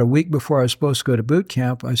to about a week before I was supposed to go to boot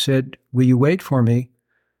camp, I said, will you wait for me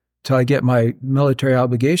till I get my military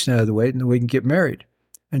obligation out of the way and then we can get married?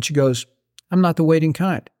 And she goes, I'm not the waiting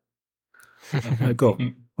kind. I go,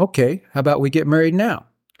 okay, how about we get married now?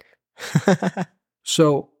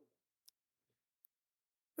 So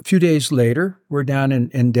a few days later, we're down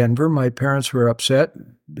in Denver. My parents were upset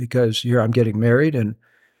because here I'm getting married,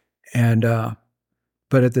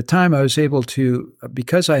 but at the time I was able to,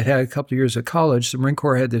 because I had a couple of years of college, the Marine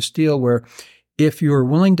Corps had this deal where if you were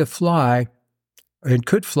willing to fly and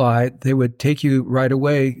could fly, they would take you right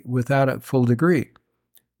away without a full degree.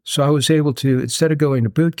 So I was able to, instead of going to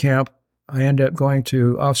boot camp, I ended up going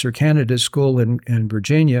to officer candidate school in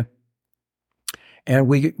Virginia, and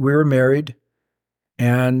we were married.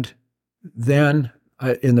 And then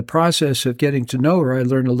in the process of getting to know her, I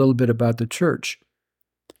learned a little bit about the church.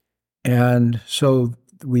 And so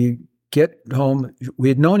we get home. We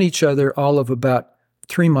had known each other all of about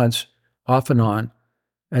 3 months off and on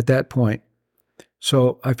at that point.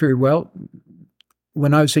 So I figured, well,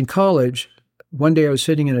 when I was in college, one day I was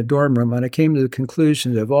sitting in a dorm room and I came to the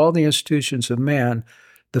conclusion that of all the institutions of man,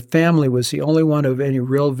 the family was the only one of any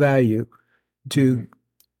real value to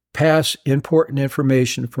pass important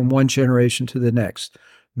information from one generation to the next.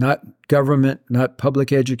 Not government, not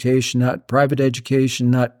public education, not private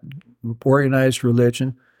education, not organized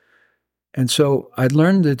religion. And so I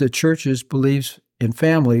learned that the church's beliefs in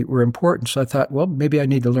family were important. So I thought, well, maybe I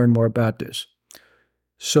need to learn more about this.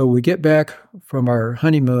 So we get back from our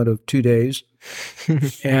honeymoon of 2 days,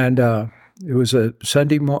 and it was a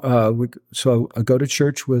Sunday morning. So I go to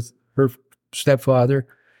church with her stepfather,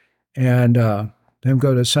 and then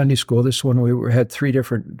go to Sunday school. This one had 3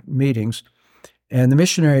 different meetings, and the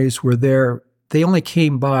missionaries were there. They only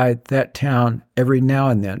came by that town every now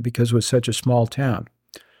and then because it was such a small town,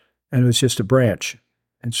 and it was just a branch.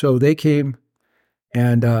 And so they came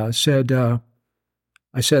and said,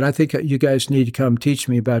 I said, I think you guys need to come teach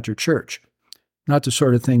me about your church. Not the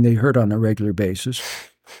sort of thing they heard on a regular basis.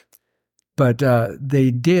 But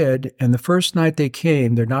they did, and the first night they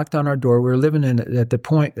came, they knocked on our door. We were living at that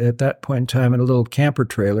point in time in a little camper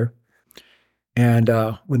trailer. And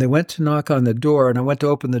when they went to knock on the door, and I went to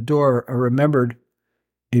open the door, I remembered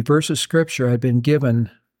a verse of scripture I'd been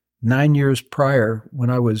given 9 years prior when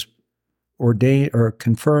I was ordained or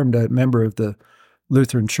confirmed a member of the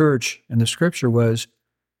Lutheran Church. And the scripture was,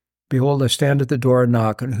 behold, I stand at the door and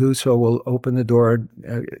knock, and whoso will open the door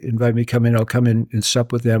and invite me to come in, I'll come in and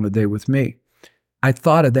sup with them and they with me. I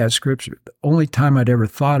thought of that scripture. The only time I'd ever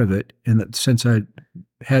thought of it since I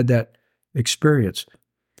had that experience.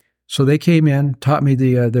 So they came in, taught me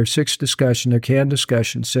their canned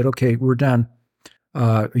discussion, said, okay, we're done.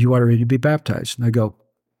 You want ready to be baptized? And I go,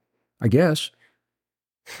 I guess.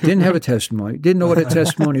 Didn't have a testimony. Didn't know what a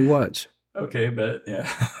testimony was. Okay, but yeah.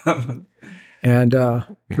 And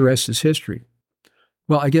the rest is history.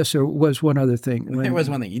 Well, I guess there was one other thing. There was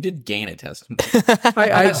one thing. You did gain a testimony.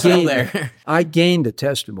 I gained a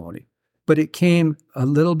testimony, but it came a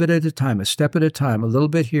little bit at a time, a step at a time, a little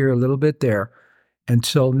bit here, a little bit there.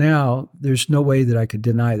 Until now, there's no way that I could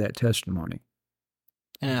deny that testimony.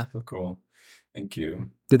 Yeah. So cool. Thank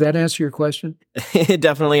you. Did that answer your question? It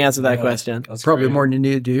definitely answered that question. That's Probably great. more than you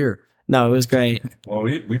needed to hear. No, it was great. Well,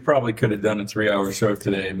 we probably could have done a 3-hour show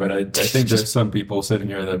today, but I think there's some people sitting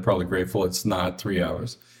here that are probably grateful it's not 3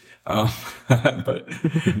 hours. But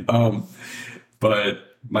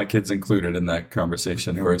my kids included in that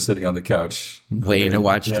conversation who are sitting on the couch. Waiting to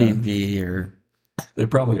watch TV or... They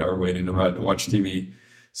probably are waiting to watch TV.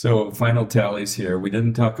 So final tallies here. We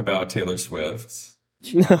didn't talk about Taylor Swift.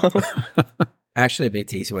 No. Actually, a big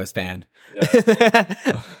T Swift fan.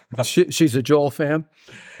 Yeah. She's a Joel fan?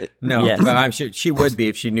 No, Yes. well, I'm sure she would be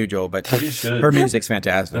if she knew Joel, but She should. her music's The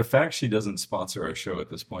fantastic. fact she doesn't sponsor our show at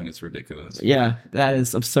this point is ridiculous. Yeah, that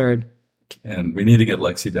is absurd. And we need to get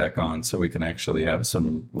Lexi back on so we can actually have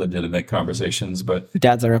some legitimate conversations. But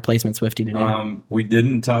Dad's a replacement Swiftie today. we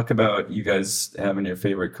didn't talk about you guys having your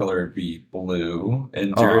favorite color be blue,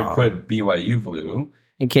 and Jared Aw. put BYU blue.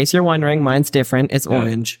 In case you're wondering, mine's different. It's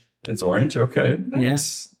orange. It's orange. Okay,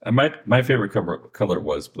 nice. My favorite color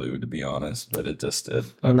was blue, to be honest, but it just did.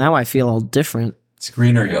 Well, now I feel all different. It's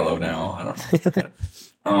green or yellow now. I don't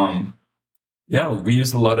know. Yeah, we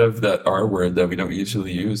use a lot of that R word that we don't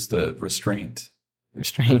usually use, the restraint.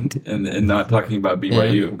 Restrained. And not talking about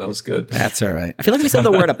BYU. That was good. That's all right. I feel like we said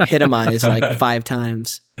the word epitomize like 5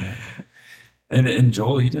 times. And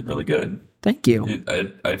Joel, you did really good. Thank you.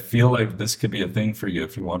 I feel like this could be a thing for you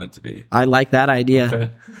if you want it to be. I like that idea. Okay.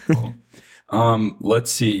 Cool.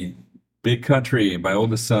 Let's see. Big Country, my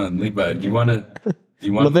oldest son, Levi. Do you want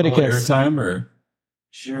Leviticus. airtime or?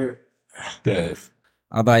 Sure. Okay.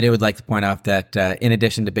 Although I would like to point out that in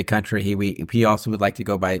addition to Big Country, he also would like to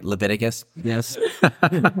go by Leviticus. Yes.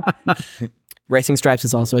 Racing Stripes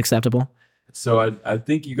is also acceptable. So I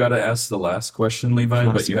think you got to ask the last question,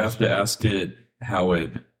 Levi, but you have to ask it how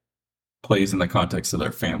it plays in the context of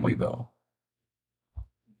their family, though.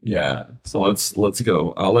 Yeah. So let's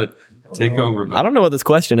go. I'll take over. I don't know what this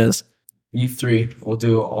question is. You three, we'll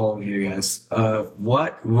do all of you guys.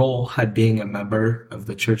 What role had being a member of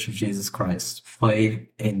the Church of Jesus Christ played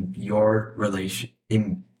in your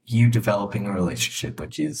in you developing a relationship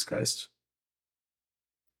with Jesus Christ?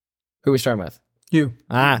 Who are we starting with? You.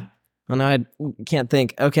 Well, no, I can't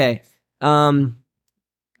think. Okay. Can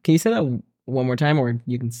you say that one more time, or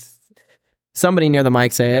you can? Somebody near the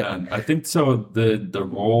mic say it. Yeah, I think so. The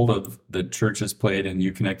role of the church has played in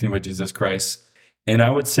you connecting with Jesus Christ, and I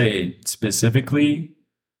would say specifically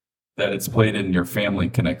that it's played in your family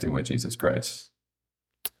connecting with Jesus Christ.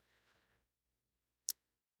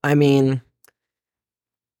 I mean,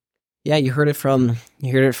 yeah, you heard it from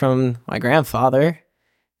my grandfather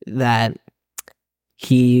that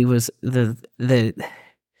he was the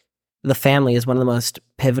family is one of the most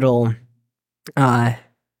pivotal the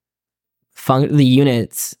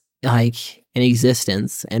units like in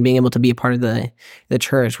existence, and being able to be a part of the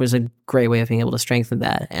church was a great way of being able to strengthen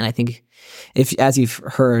that. And I think if, as you've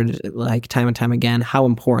heard like time and time again, how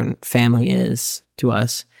important family is to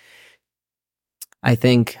us, I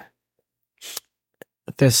think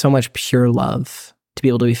there's so much pure love to be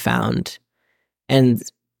able to be found, and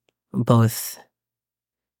both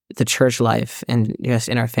the church life and just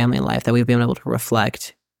in our family life that we've been able to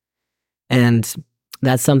reflect. And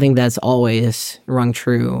that's something that's always rung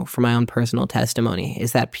true for my own personal testimony,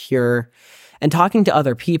 is that pure. And talking to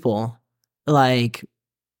other people, like,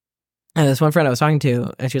 and this one friend I was talking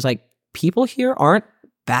to, and she was like, people here aren't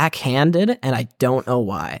backhanded, and I don't know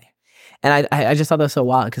why. And I just thought that was so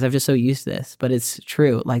wild, because I'm just so used to this, but it's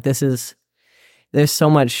true. Like, there's so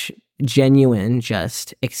much genuine,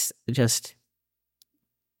 just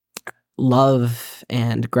love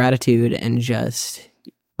and gratitude and just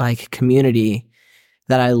like community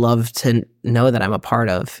that I love to know that I'm a part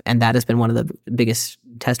of. And that has been one of the biggest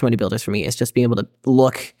testimony builders for me, is just being able to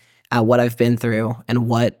look at what I've been through and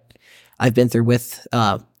what I've been through with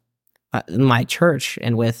my church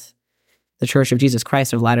and with the Church of Jesus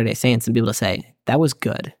Christ of Latter-day Saints, and be able to say, that was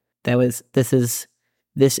good. This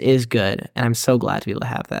is good. And I'm so glad to be able to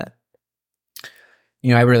have that.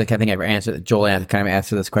 You know, I really think I've answered. Joel kind of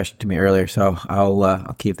answered this question to me earlier, so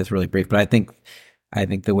I'll keep this really brief. But I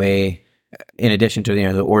think the way, in addition to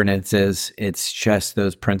the ordinances, it's just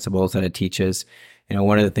those principles that it teaches. You know,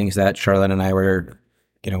 one of the things that Charlotte and I were,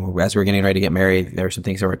 as we were getting ready to get married, there were some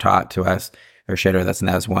things that were taught to us or shared with us, and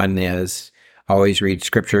that was one is always read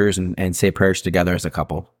scriptures and say prayers together as a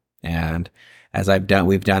couple. And as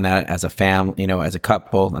we've done that as a family, as a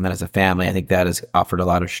couple, and then as a family. I think that has offered a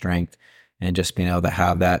lot of strength, and just being able to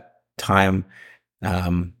have that time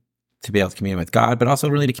to be able to commune with God, but also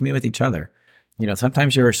really to commune with each other.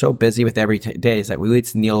 Sometimes you're so busy with every days that we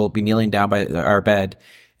would be kneeling down by our bed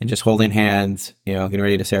and just holding hands, getting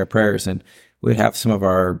ready to say our prayers, and we'd have some of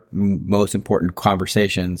our most important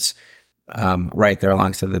conversations right there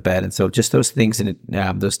alongside the bed. And so just those things and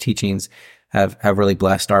those teachings have really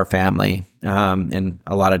blessed our family in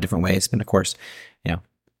a lot of different ways. And of course,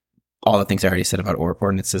 all the things I already said about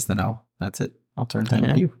ordinances, then that's it. I'll turn time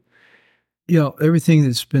to you. Yeah, everything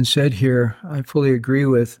that's been said here, I fully agree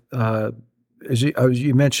with. As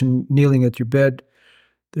you mentioned kneeling at your bed,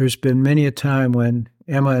 there's been many a time when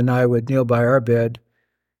Emma and I would kneel by our bed,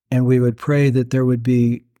 and we would pray that there would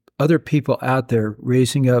be other people out there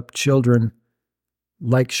raising up children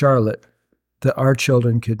like Charlotte, that our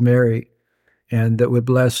children could marry, and that would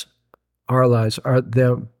bless our lives,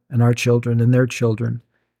 them and our children and their children.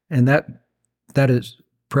 And that is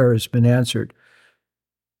prayer has been answered.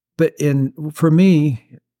 But for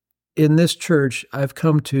me, in this church, I've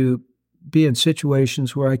come to be in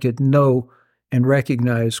situations where I could know and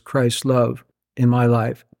recognize Christ's love in my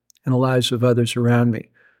life and the lives of others around me.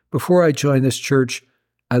 Before I joined this church,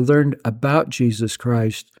 I learned about Jesus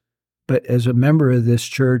Christ, but as a member of this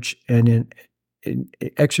church and in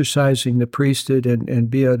exercising the priesthood and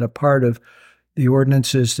being a part of the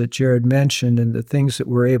ordinances that Jared mentioned and the things that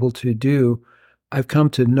we're able to do, I've come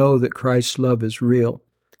to know that Christ's love is real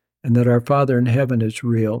and that our Father in heaven is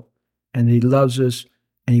real and He loves us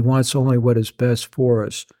and He wants only what is best for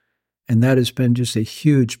us. And that has been just a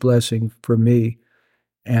huge blessing for me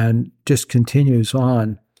and just continues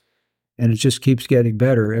on. And it just keeps getting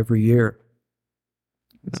better every year.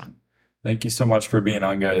 Thank you so much for being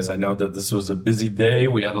on, guys. I know that this was a busy day.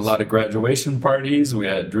 We had a lot of graduation parties. We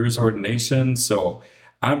had Drew's ordination. So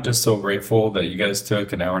I'm just so grateful that you guys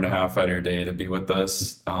took an hour and a half out of your day to be with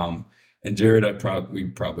us. And Jared, we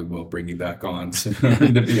probably will bring you back on soon,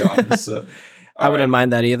 to be honest. So, I wouldn't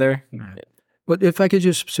mind that either. But if I could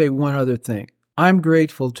just say one other thing. I'm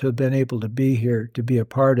grateful to have been able to be here, to be a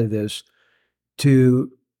part of this,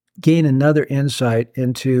 to gain another insight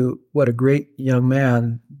into what a great young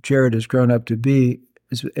man Jared has grown up to be,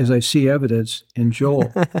 as I see evidence in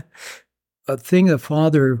Joel. A thing a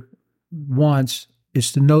father wants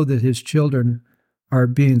is to know that his children are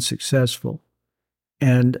being successful.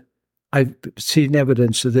 And I've seen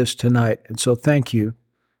evidence of this tonight. And so thank you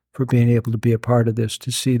for being able to be a part of this,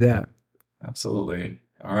 to see that. Absolutely.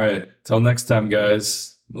 All right. Till next time,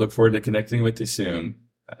 guys. Look forward to connecting with you soon.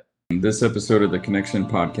 This episode of the Connection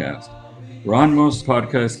Podcast. We're on most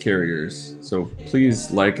podcast carriers, so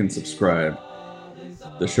please like and subscribe.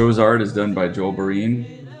 The show's art is done by Joel Booren,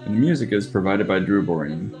 and the music is provided by Drew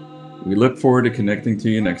Boren. We look forward to connecting to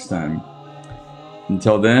you next time.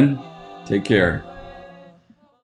 Until then, take care.